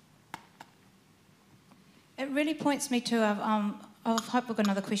skill. It really points me to, I hope we've got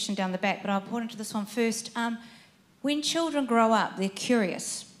another question down the back, but I'll point into this one first. When children grow up, they're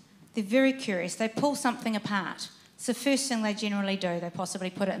curious. They're very curious. They pull something apart. It's the first thing they generally do. They possibly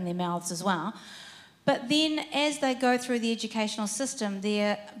put it in their mouths as well. But then as they go through the educational system,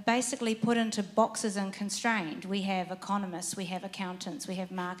 they're basically put into boxes and constrained. We have economists, we have accountants, we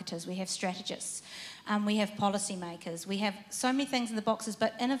have marketers, we have strategists, we have policymakers. We have so many things in the boxes,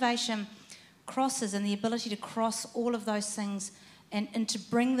 but innovation crosses, and the ability to cross all of those things and to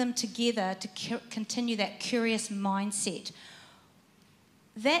bring them together to continue that curious mindset.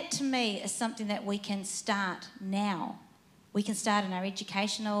 That, to me, is something that we can start now. We can start in our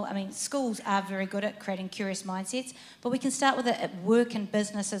educational, schools are very good at creating curious mindsets, but we can start with it at work and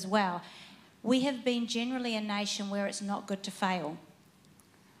business as well. We have been generally a nation where it's not good to fail.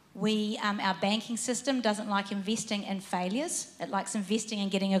 Our banking system doesn't like investing in failures. It likes investing and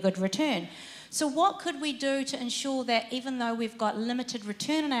getting a good return. So what could we do to ensure that even though we've got limited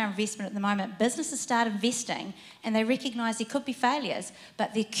return on our investment at the moment, businesses start investing and they recognise there could be failures,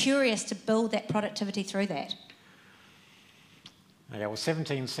 but they're curious to build that productivity through that? Yeah, well,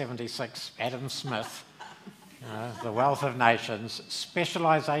 1776, Adam Smith, The Wealth of Nations,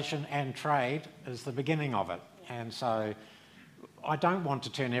 specialisation and trade is the beginning of it. And so I don't want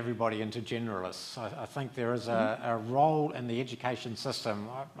to turn everybody into generalists. I think there is a role in the education system.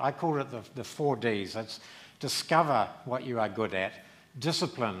 I call it the 4 Ds. It's discover what you are good at,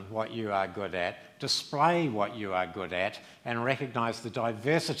 discipline what you are good at, display what you are good at, and recognise the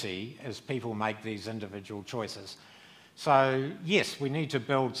diversity as people make these individual choices. So yes, we need to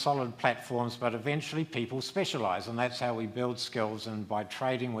build solid platforms, but eventually people specialise, and that's how we build skills, and by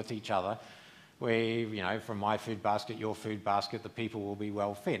trading with each other, from my food basket, your food basket, the people will be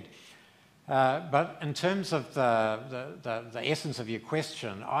well fed. But in terms of the essence of your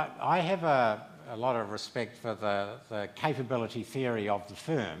question, I have a lot of respect for the capability theory of the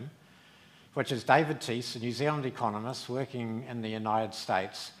firm, which is David Teese, a New Zealand economist working in the United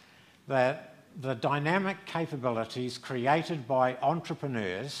States, that the dynamic capabilities created by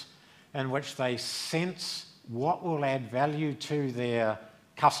entrepreneurs in which they sense what will add value to their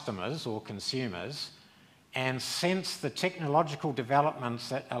customers or consumers and sense the technological developments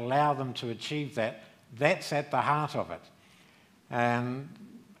that allow them to achieve that, that's at the heart of it. And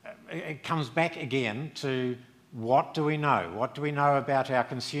it comes back again to what do we know? What do we know about our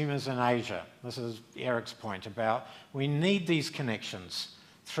consumers in Asia? This is Eric's point about we need these connections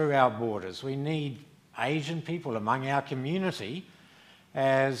through our borders. We need Asian people among our community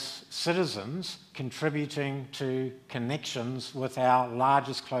as citizens contributing to connections with our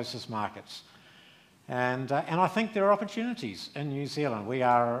largest, closest markets. And I think there are opportunities in New Zealand. We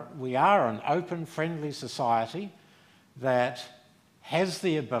are an open, friendly society that has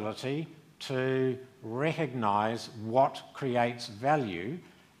the ability to recognise what creates value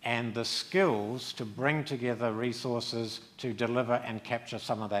and the skills to bring together resources to deliver and capture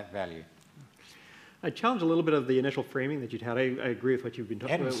some of that value. I challenge a little bit of the initial framing that you'd had. I agree with what you've been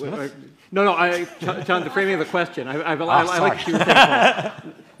talking about. Smith? I challenge the framing of the question. I like what you were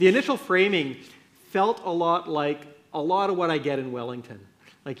saying. The initial framing felt a lot like a lot of what I get in Wellington.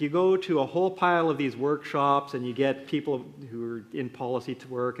 Like you go to a whole pile of these workshops and you get people who are in policy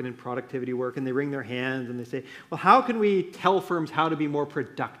work and in productivity work and they wring their hands and they say, well, how can we tell firms how to be more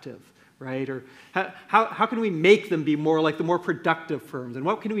productive, right? Or how can we make them be more like the more productive firms? And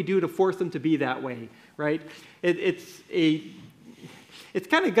what can we do to force them to be that way, right? It's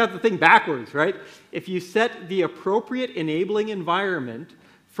kind of got the thing backwards, right? If you set the appropriate enabling environment,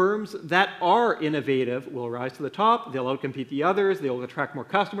 firms that are innovative will rise to the top, they'll outcompete the others, they'll attract more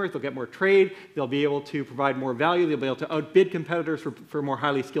customers, they'll get more trade, they'll be able to provide more value, they'll be able to outbid competitors for more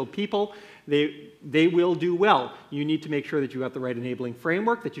highly skilled people. They will do well. You need to make sure that you have the right enabling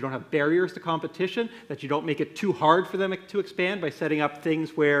framework, that you don't have barriers to competition, that you don't make it too hard for them to expand by setting up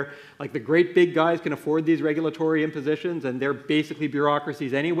things where like the great big guys can afford these regulatory impositions and they're basically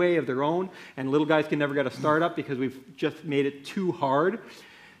bureaucracies anyway of their own, and little guys can never get a startup because we've just made it too hard.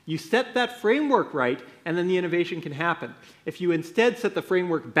 You set that framework right, and then the innovation can happen. If you instead set the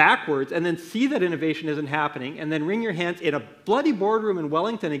framework backwards and then see that innovation isn't happening, and then wring your hands in a bloody boardroom in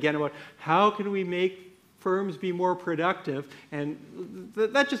Wellington again about how can we make firms be more productive, and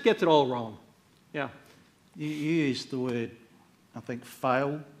that just gets it all wrong. Yeah. You used the word, I think,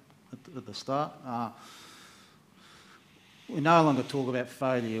 fail at the start. We no longer talk about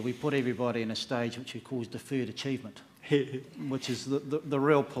failure. We put everybody in a stage which we call deferred achievement. Which is the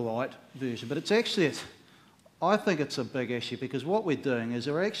real polite version. But it's actually, I think it's a big issue because what we're doing is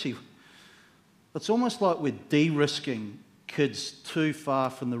it's almost like we're de-risking kids too far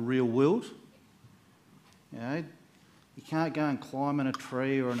from the real world. You know, you can't go and climb in a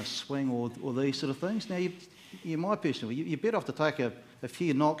tree or in a swing or these sort of things. Now, you might personally, you're better off to take a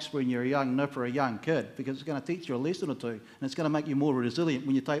few knocks when you're a young nip or a young kid because it's going to teach you a lesson or two and it's going to make you more resilient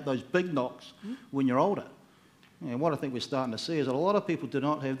when you take those big knocks when you're older. And what I think we're starting to see is that a lot of people do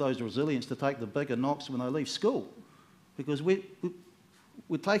not have those resilience to take the bigger knocks when they leave school because we're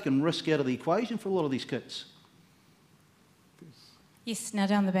taking risk out of the equation for a lot of these kids. Yes, now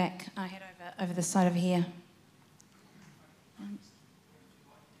down the back. I head over the side over here.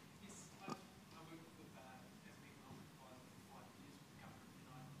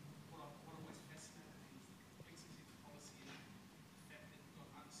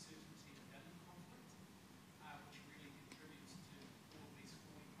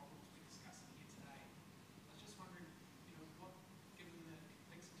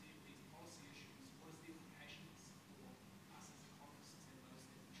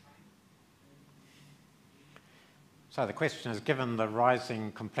 So the question is, given the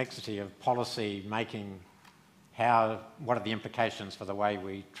rising complexity of policy making, what are the implications for the way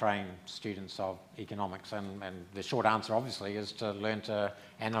we train students of economics? And the short answer, obviously, is to learn to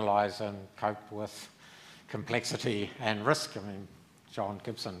analyse and cope with complexity and risk. I mean, John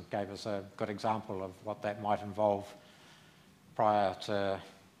Gibson gave us a good example of what that might involve prior to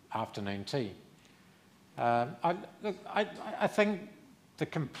afternoon tea. I think the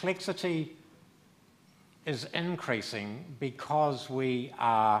complexity is increasing because we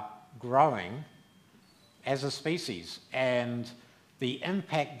are growing as a species, and the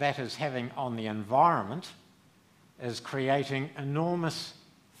impact that is having on the environment is creating enormous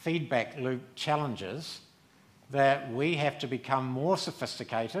feedback loop challenges that we have to become more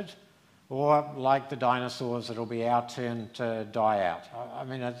sophisticated, or like the dinosaurs, it'll be our turn to die out. I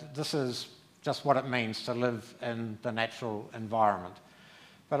mean, this is just what it means to live in the natural environment.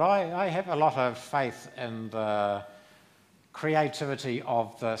 But I have a lot of faith in the creativity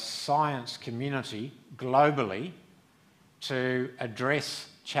of the science community globally to address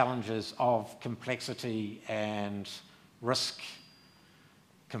challenges of complexity and risk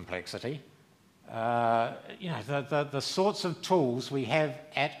complexity. The sorts of tools we have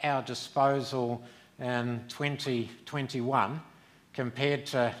at our disposal in 2021 compared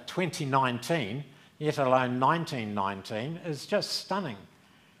to 2019, yet alone 1919, is just stunning.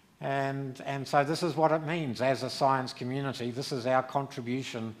 And so this is what it means as a science community. This is our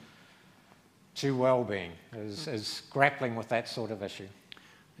contribution to wellbeing, is grappling with that sort of issue.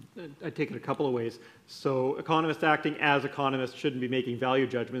 I take it a couple of ways. So economists acting as economists shouldn't be making value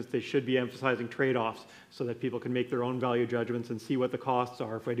judgments. They should be emphasizing trade-offs so that people can make their own value judgments and see what the costs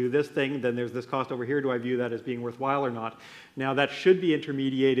are. If I do this thing, then there's this cost over here. Do I view that as being worthwhile or not? Now, that should be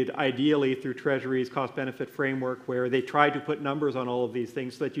intermediated ideally through Treasury's cost-benefit framework, where they try to put numbers on all of these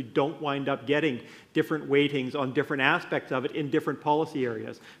things so that you don't wind up getting different weightings on different aspects of it in different policy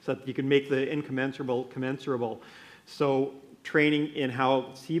areas, so that you can make the incommensurable commensurable. So training in how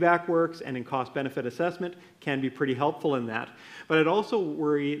CBAC works and in cost-benefit assessment can be pretty helpful in that. But I'd also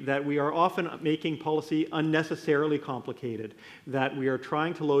worry that we are often making policy unnecessarily complicated, that we are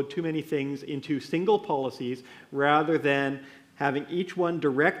trying to load too many things into single policies rather than having each one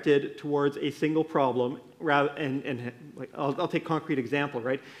directed towards a single problem. I'll take a concrete example,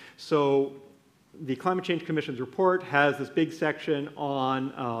 right? So the Climate Change Commission's report has this big section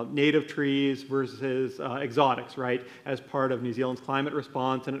on native trees versus exotics, right, as part of New Zealand's climate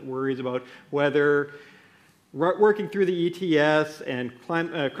response, and it worries about whether working through the ETS and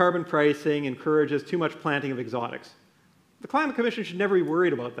carbon pricing encourages too much planting of exotics. The Climate Commission should never be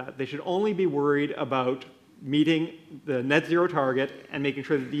worried about that. They should only be worried about meeting the net zero target and making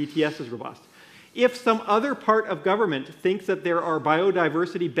sure that the ETS is robust. If some other part of government thinks that there are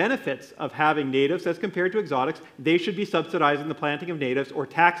biodiversity benefits of having natives as compared to exotics, they should be subsidizing the planting of natives or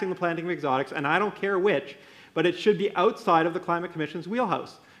taxing the planting of exotics, and I don't care which, but it should be outside of the Climate Commission's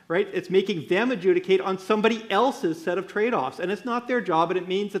wheelhouse, right? It's making them adjudicate on somebody else's set of trade-offs, and it's not their job, and it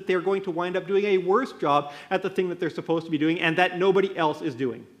means that they're going to wind up doing a worse job at the thing that they're supposed to be doing and that nobody else is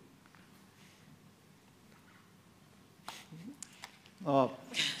doing. Oh.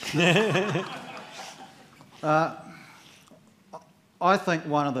 I think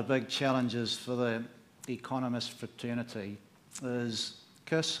one of the big challenges for the economist fraternity is,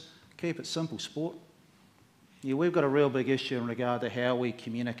 Kiss, keep it simple, sport. Yeah, we've got a real big issue in regard to how we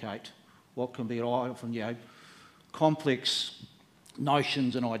communicate what can be often, complex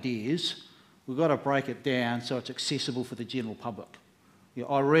notions and ideas. We've got to break it down so it's accessible for the general public.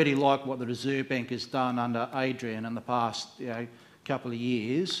 I really like what the Reserve Bank has done under Adrian in the past couple of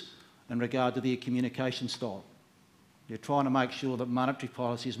years in regard to their communication style. They're trying to make sure that monetary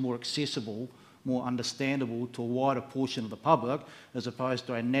policy is more accessible, more understandable to a wider portion of the public, as opposed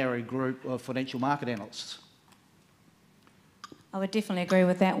to a narrow group of financial market analysts. I would definitely agree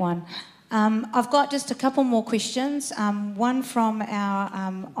with that one. I've got just a couple more questions. One from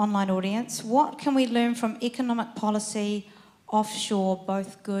our online audience. What can we learn from economic policy offshore,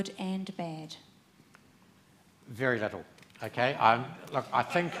 both good and bad? Very little. Okay. Look, I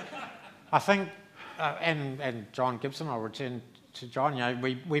think, and John Gibson, I'll return to John.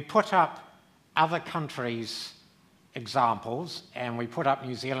 We put up other countries' examples, and we put up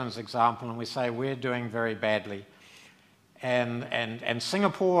New Zealand's example, and we say we're doing very badly. And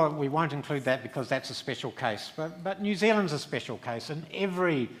Singapore, we won't include that because that's a special case. But New Zealand's a special case, and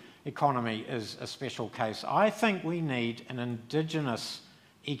every economy is a special case. I think we need an indigenous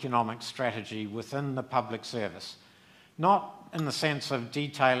economic strategy within the public service. Not in the sense of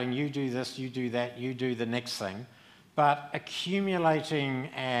detailing, you do this, you do that, you do the next thing, but accumulating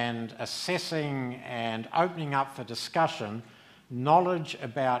and assessing and opening up for discussion knowledge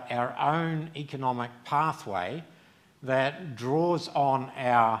about our own economic pathway that draws on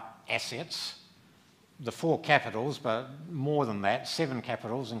our assets, the 4 capitals, but more than that, 7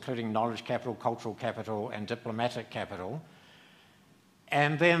 capitals, including knowledge capital, cultural capital, and diplomatic capital,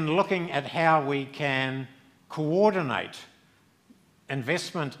 and then looking at how we can coordinate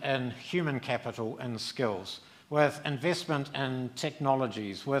investment in human capital and skills, with investment in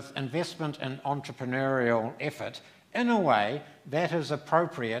technologies, with investment in entrepreneurial effort, in a way that is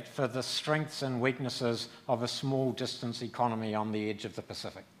appropriate for the strengths and weaknesses of a small distance economy on the edge of the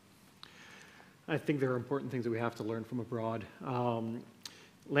Pacific. I think there are important things that we have to learn from abroad.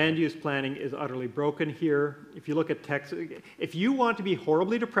 Land use planning is utterly broken here. If you look at text, if you want to be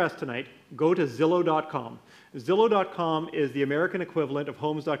horribly depressed tonight, go to Zillow.com. Zillow.com is the American equivalent of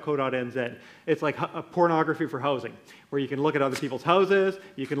homes.co.nz. It's like pornography for housing, where you can look at other people's houses,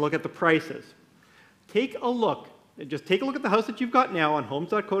 you can look at the prices. Take a look at the house that you've got now on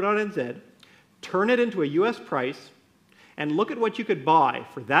homes.co.nz, turn it into a US price, and look at what you could buy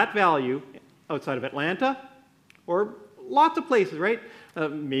for that value outside of Atlanta or lots of places, right?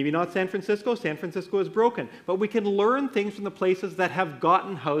 Maybe not San Francisco. San Francisco is broken. But we can learn things from the places that have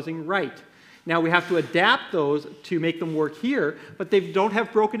gotten housing right. Now, we have to adapt those to make them work here, but they don't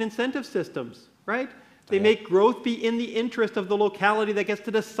have broken incentive systems, right? They make growth be in the interest of the locality that gets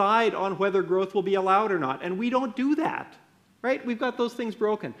to decide on whether growth will be allowed or not. And we don't do that, right? We've got those things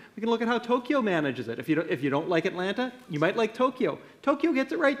broken. We can look at how Tokyo manages it. If you don't like Atlanta, you might like Tokyo. Tokyo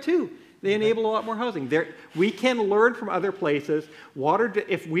gets it right too. They enable a lot more housing. We can learn from other places.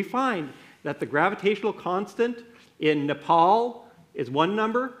 If we find that the gravitational constant in Nepal is one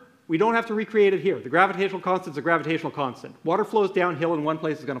number, we don't have to recreate it here. The gravitational constant is a gravitational constant. Water flows downhill in one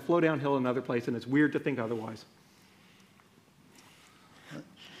place, it's going to flow downhill in another place, and it's weird to think otherwise.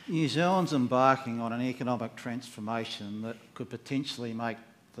 New Zealand's embarking on an economic transformation that could potentially make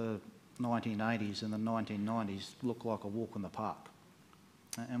the 1980s and the 1990s look like a walk in the park.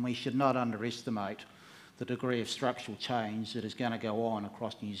 And we should not underestimate the degree of structural change that is going to go on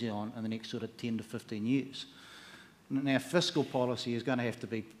across New Zealand in the next sort of 10 to 15 years. Now, fiscal policy is going to have to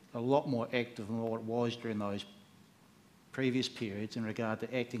be a lot more active than what it was during those previous periods in regard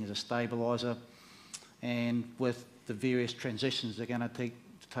to acting as a stabiliser and with the various transitions that are going to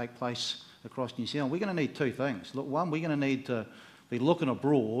take place across New Zealand. We're going to need two things. Look, one, we're going to need to be looking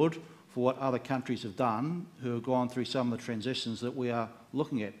abroad for what other countries have done who have gone through some of the transitions that we are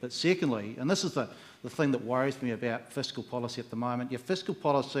looking at. But secondly, and this is the thing that worries me about fiscal policy at the moment, your fiscal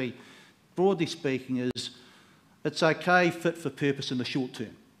policy, broadly speaking, is it's okay, fit for purpose in the short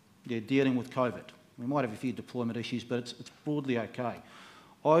term. You're dealing with COVID. We might have a few deployment issues, but it's broadly okay.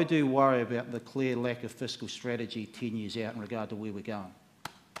 I do worry about the clear lack of fiscal strategy 10 years out in regard to where we're going.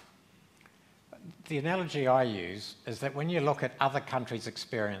 The analogy I use is that when you look at other countries'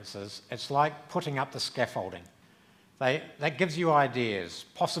 experiences, it's like putting up the scaffolding. That gives you ideas,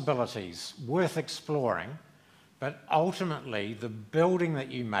 possibilities, worth exploring, but ultimately the building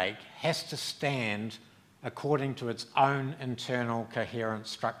that you make has to stand according to its own internal coherent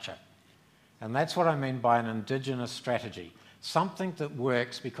structure. And that's what I mean by an Indigenous strategy. Something that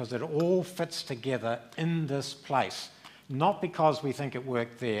works because it all fits together in this place. Not because we think it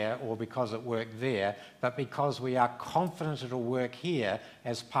worked there or because it worked there, but because we are confident it'll work here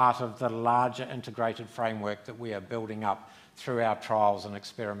as part of the larger integrated framework that we are building up through our trials and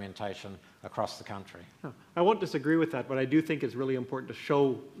experimentation across the country. I won't disagree with that, but I do think it's really important to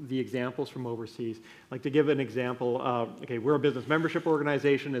show the examples from overseas. Like to give an example, okay, we're a business membership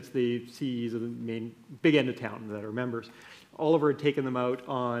organization. It's the CEs of the main big end of town that are members. Oliver had taken them out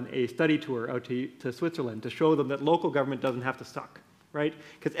on a study tour out to Switzerland to show them that local government doesn't have to suck, right?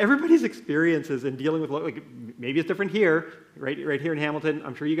 Because everybody's experiences in dealing with, like, maybe it's different here, right here in Hamilton,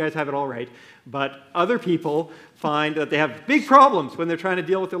 I'm sure you guys have it all right, but other people find that they have big problems when they're trying to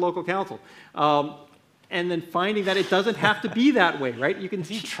deal with their local council. And then finding that it doesn't have to be that way, right? You can.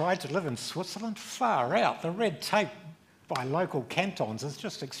 Have you tried to live in Switzerland? Far out. The red tape by local cantons is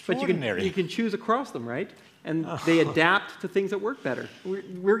just extraordinary. But you can choose across them, right? And they adapt to things that work better.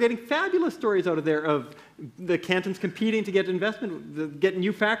 We're getting fabulous stories out of there of the cantons competing to get investment, get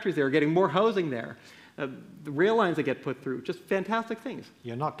new factories there, getting more housing there. The rail lines that get put through, just fantastic things.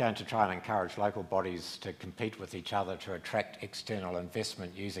 You're not going to try and encourage local bodies to compete with each other to attract external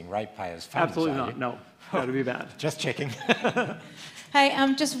investment using ratepayers' funds, Absolutely not, no. That would be bad. Just checking.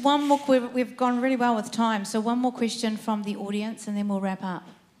 Hey, just one more, we've gone really well with time, so one more question from the audience and then we'll wrap up.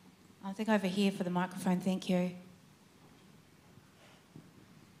 I think over here for the microphone, thank you.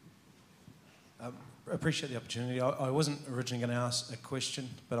 I appreciate the opportunity. I wasn't originally going to ask a question,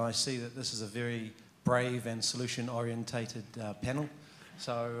 but I see that this is a very brave and solution-orientated panel,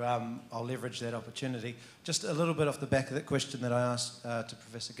 so I'll leverage that opportunity. Just a little bit off the back of that question that I asked to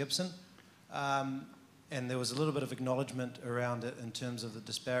Professor Gibson, and there was a little bit of acknowledgement around it in terms of the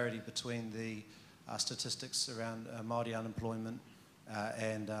disparity between the statistics around Māori unemployment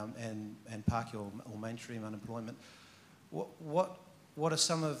and Pākehā or mainstream unemployment. What are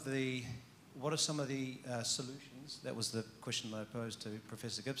some of the solutions? That was the question that I posed to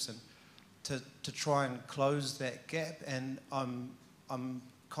Professor Gibson, to try and close that gap. And I'm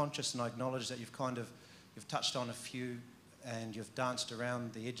conscious and I acknowledge that you've touched on a few and you've danced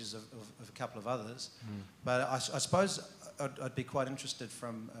around the edges of a couple of others. But I suppose I'd be quite interested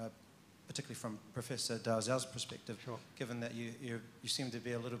particularly from Professor Dalziel's perspective, sure, given that you seem to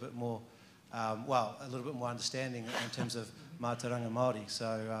be a little bit more, a little bit more understanding in terms of Mātauranga Māori.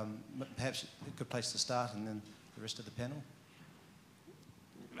 So perhaps a good place to start, and then the rest of the panel.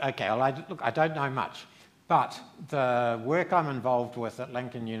 Okay, well, look, I don't know much, But the work I'm involved with at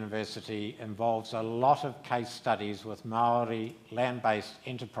Lincoln University involves a lot of case studies with Māori land-based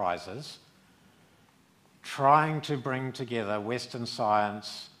enterprises trying to bring together Western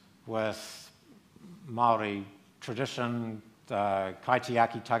science with Māori tradition, the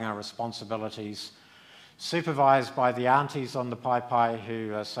kaitiakitanga responsibilities, supervised by the aunties on the pai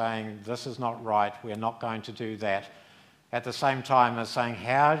who are saying, this is not right, we're not going to do that, at the same time as saying,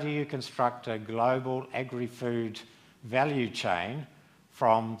 how do you construct a global agri-food value chain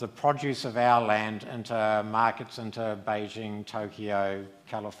from the produce of our land into markets into Beijing, Tokyo,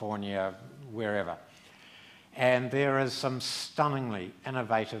 California, wherever. And there is some stunningly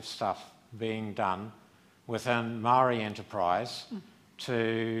innovative stuff being done within Māori enterprise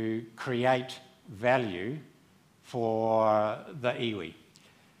to create value for the iwi.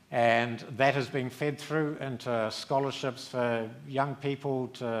 And that has been fed through into scholarships for young people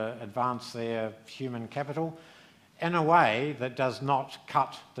to advance their human capital in a way that does not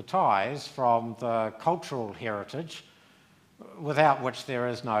cut the ties from the cultural heritage without which there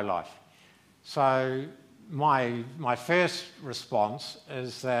is no life. So my first response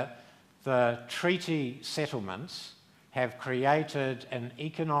is that the treaty settlements have created an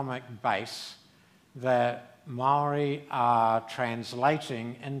economic base that Māori are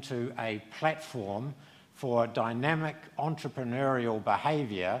translating into a platform for dynamic entrepreneurial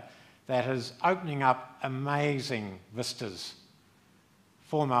behaviour that is opening up amazing vistas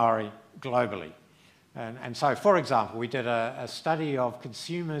for Māori globally. And so, for example, we did a study of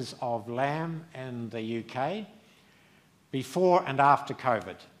consumers of lamb in the UK before and after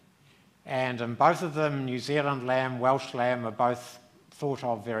COVID. And in both of them, New Zealand lamb, Welsh lamb are both thought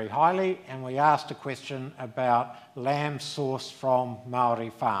of very highly, and we asked a question about lamb sourced from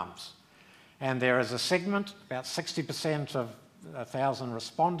Māori farms. And there is a segment, about 60% of 1,000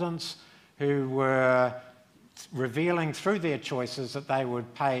 respondents, who were revealing through their choices that they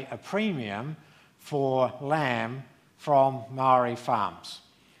would pay a premium for lamb from Māori farms.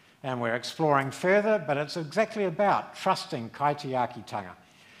 And we're exploring further, but it's exactly about trusting kaitiakitanga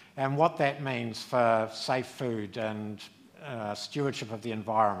and what that means for safe food and stewardship of the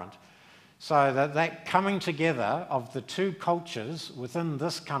environment. So that coming together of the two cultures within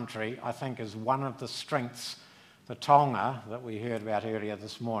this country, I think, is one of the strengths, the taonga that we heard about earlier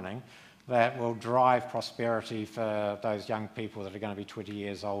this morning, that will drive prosperity for those young people that are going to be 20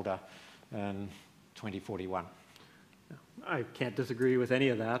 years older in 2041. I can't disagree with any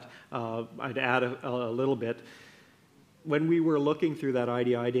of that. I'd add a little bit. When we were looking through that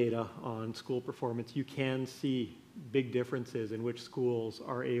IDI data on school performance, you can see big differences in which schools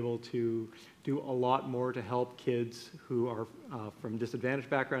are able to do a lot more to help kids who are from disadvantaged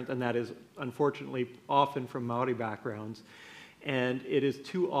backgrounds, and that is unfortunately often from Māori backgrounds. And it is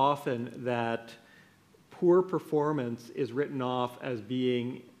too often that poor performance is written off as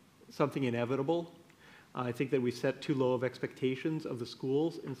being something inevitable. I think that we set too low of expectations of the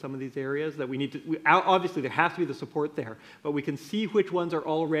schools in some of these areas that we need to, obviously there has to be the support there, but we can see which ones are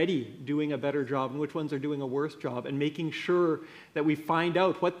already doing a better job and which ones are doing a worse job, and making sure that we find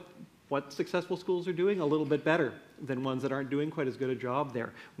out what successful schools are doing a little bit better than ones that aren't doing quite as good a job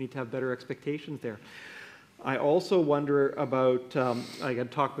there. We need to have better expectations there. I also wonder about, I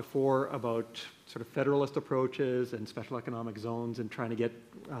had talked before about sort of federalist approaches and special economic zones and trying to get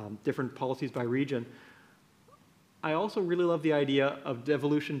different policies by region. I also really love the idea of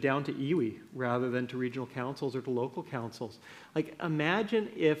devolution down to iwi rather than to regional councils or to local councils. Like, imagine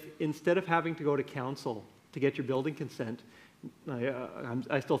if instead of having to go to council to get your building consent,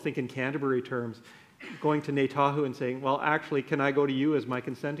 I still think in Canterbury terms, going to Ngāi and saying, well, actually, can I go to you as my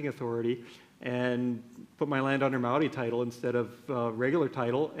consenting authority and put my land under Māori title instead of regular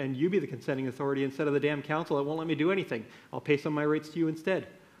title, and you be the consenting authority instead of the damn council that won't let me do anything. I'll pay some of my rates to you instead.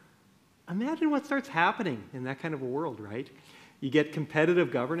 Imagine what starts happening in that kind of a world, right? You get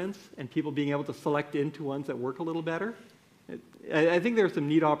competitive governance and people being able to select into ones that work a little better. I think there are some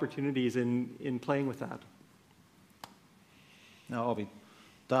neat opportunities in playing with that. Now, I'll be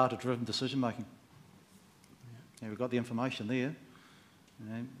data-driven decision-making. Yeah, we've got the information there.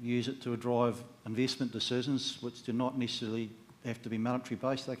 Use it to drive investment decisions, which do not necessarily have to be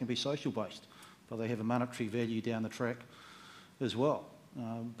monetary-based. They can be social-based, but they have a monetary value down the track as well.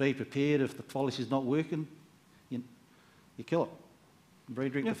 Be prepared if the policy is not working, you kill it.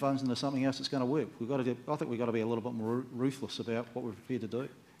 Redirect the funds into something else that's going to work. I think we've got to be a little bit more ruthless about what we're prepared to do.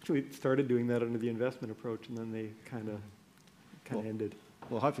 Actually, we started doing that under the investment approach, and then they kind of ended.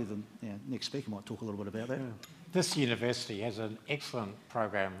 Well, hopefully the next speaker might talk a little bit about that. Yeah. This university has an excellent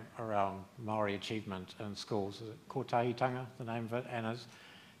program around Māori achievement in schools. Is it Kotahitanga, the name of it? And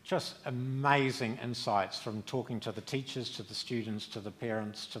just amazing insights from talking to the teachers, to the students, to the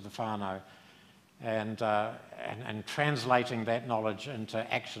parents, to the whānau, and translating that knowledge into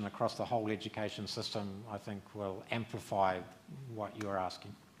action across the whole education system, I think will amplify what you're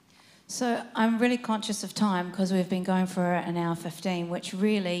asking. So I'm really conscious of time because we've been going for an hour 15, which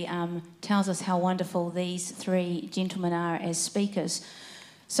really tells us how wonderful these three gentlemen are as speakers.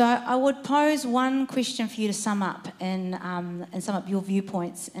 So I would pose one question for you to sum up and sum up your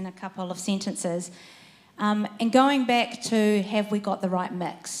viewpoints in a couple of sentences. And going back to have we got the right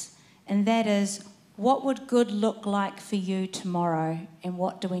mix? And that is, what would good look like for you tomorrow and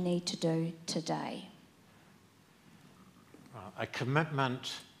what do we need to do today? A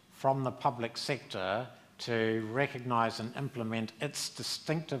commitment from the public sector to recognise and implement its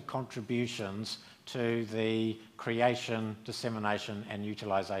distinctive contributions to the creation, dissemination and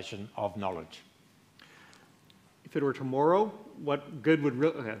utilisation of knowledge. If it were tomorrow, what good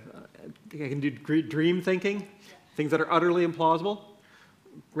would I can do dream thinking, things that are utterly implausible.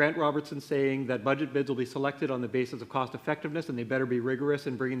 Grant Robertson saying that budget bids will be selected on the basis of cost effectiveness and they better be rigorous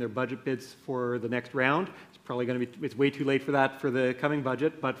in bringing their budget bids for the next round. It's probably going to be, it's way too late for that for the coming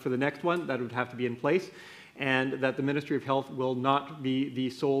budget, but for the next one, that would have to be in place. And that the Ministry of Health will not be the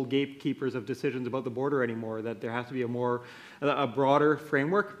sole gatekeepers of decisions about the border anymore, that there has to be a broader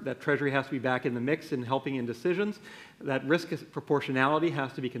framework, that Treasury has to be back in the mix in helping in decisions, that risk proportionality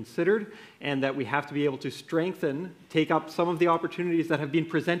has to be considered, and that we have to be able to take up some of the opportunities that have been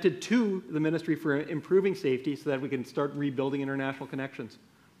presented to the Ministry for improving safety so that we can start rebuilding international connections.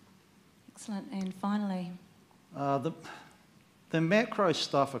 Excellent. And finally? The macro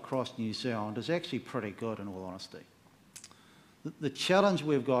stuff across New Zealand is actually pretty good, in all honesty. The challenge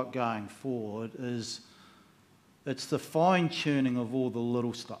we've got going forward is it's the fine-tuning of all the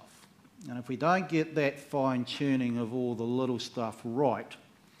little stuff. And if we don't get that fine-tuning of all the little stuff right,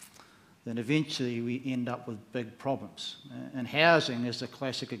 then eventually we end up with big problems. And housing is a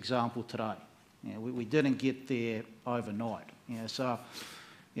classic example today. We didn't get there overnight. So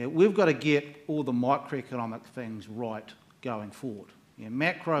we've got to get all the microeconomic things right going forward.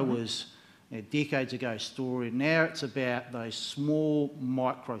 Macro was decades ago story. Now it's about those small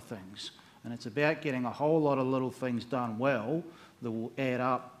micro things, and it's about getting a whole lot of little things done well that will add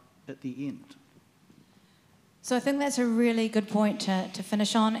up at the end. So I think that's a really good point to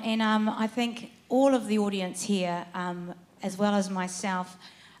finish on, and I think all of the audience here, as well as myself,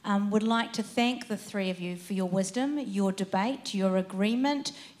 would like to thank the three of you for your wisdom, your debate, your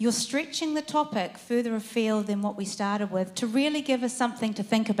agreement, your stretching the topic further afield than what we started with to really give us something to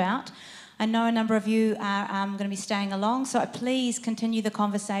think about. I know a number of you are going to be staying along, so please continue the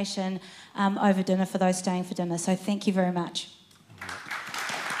conversation over dinner for those staying for dinner. So thank you very much.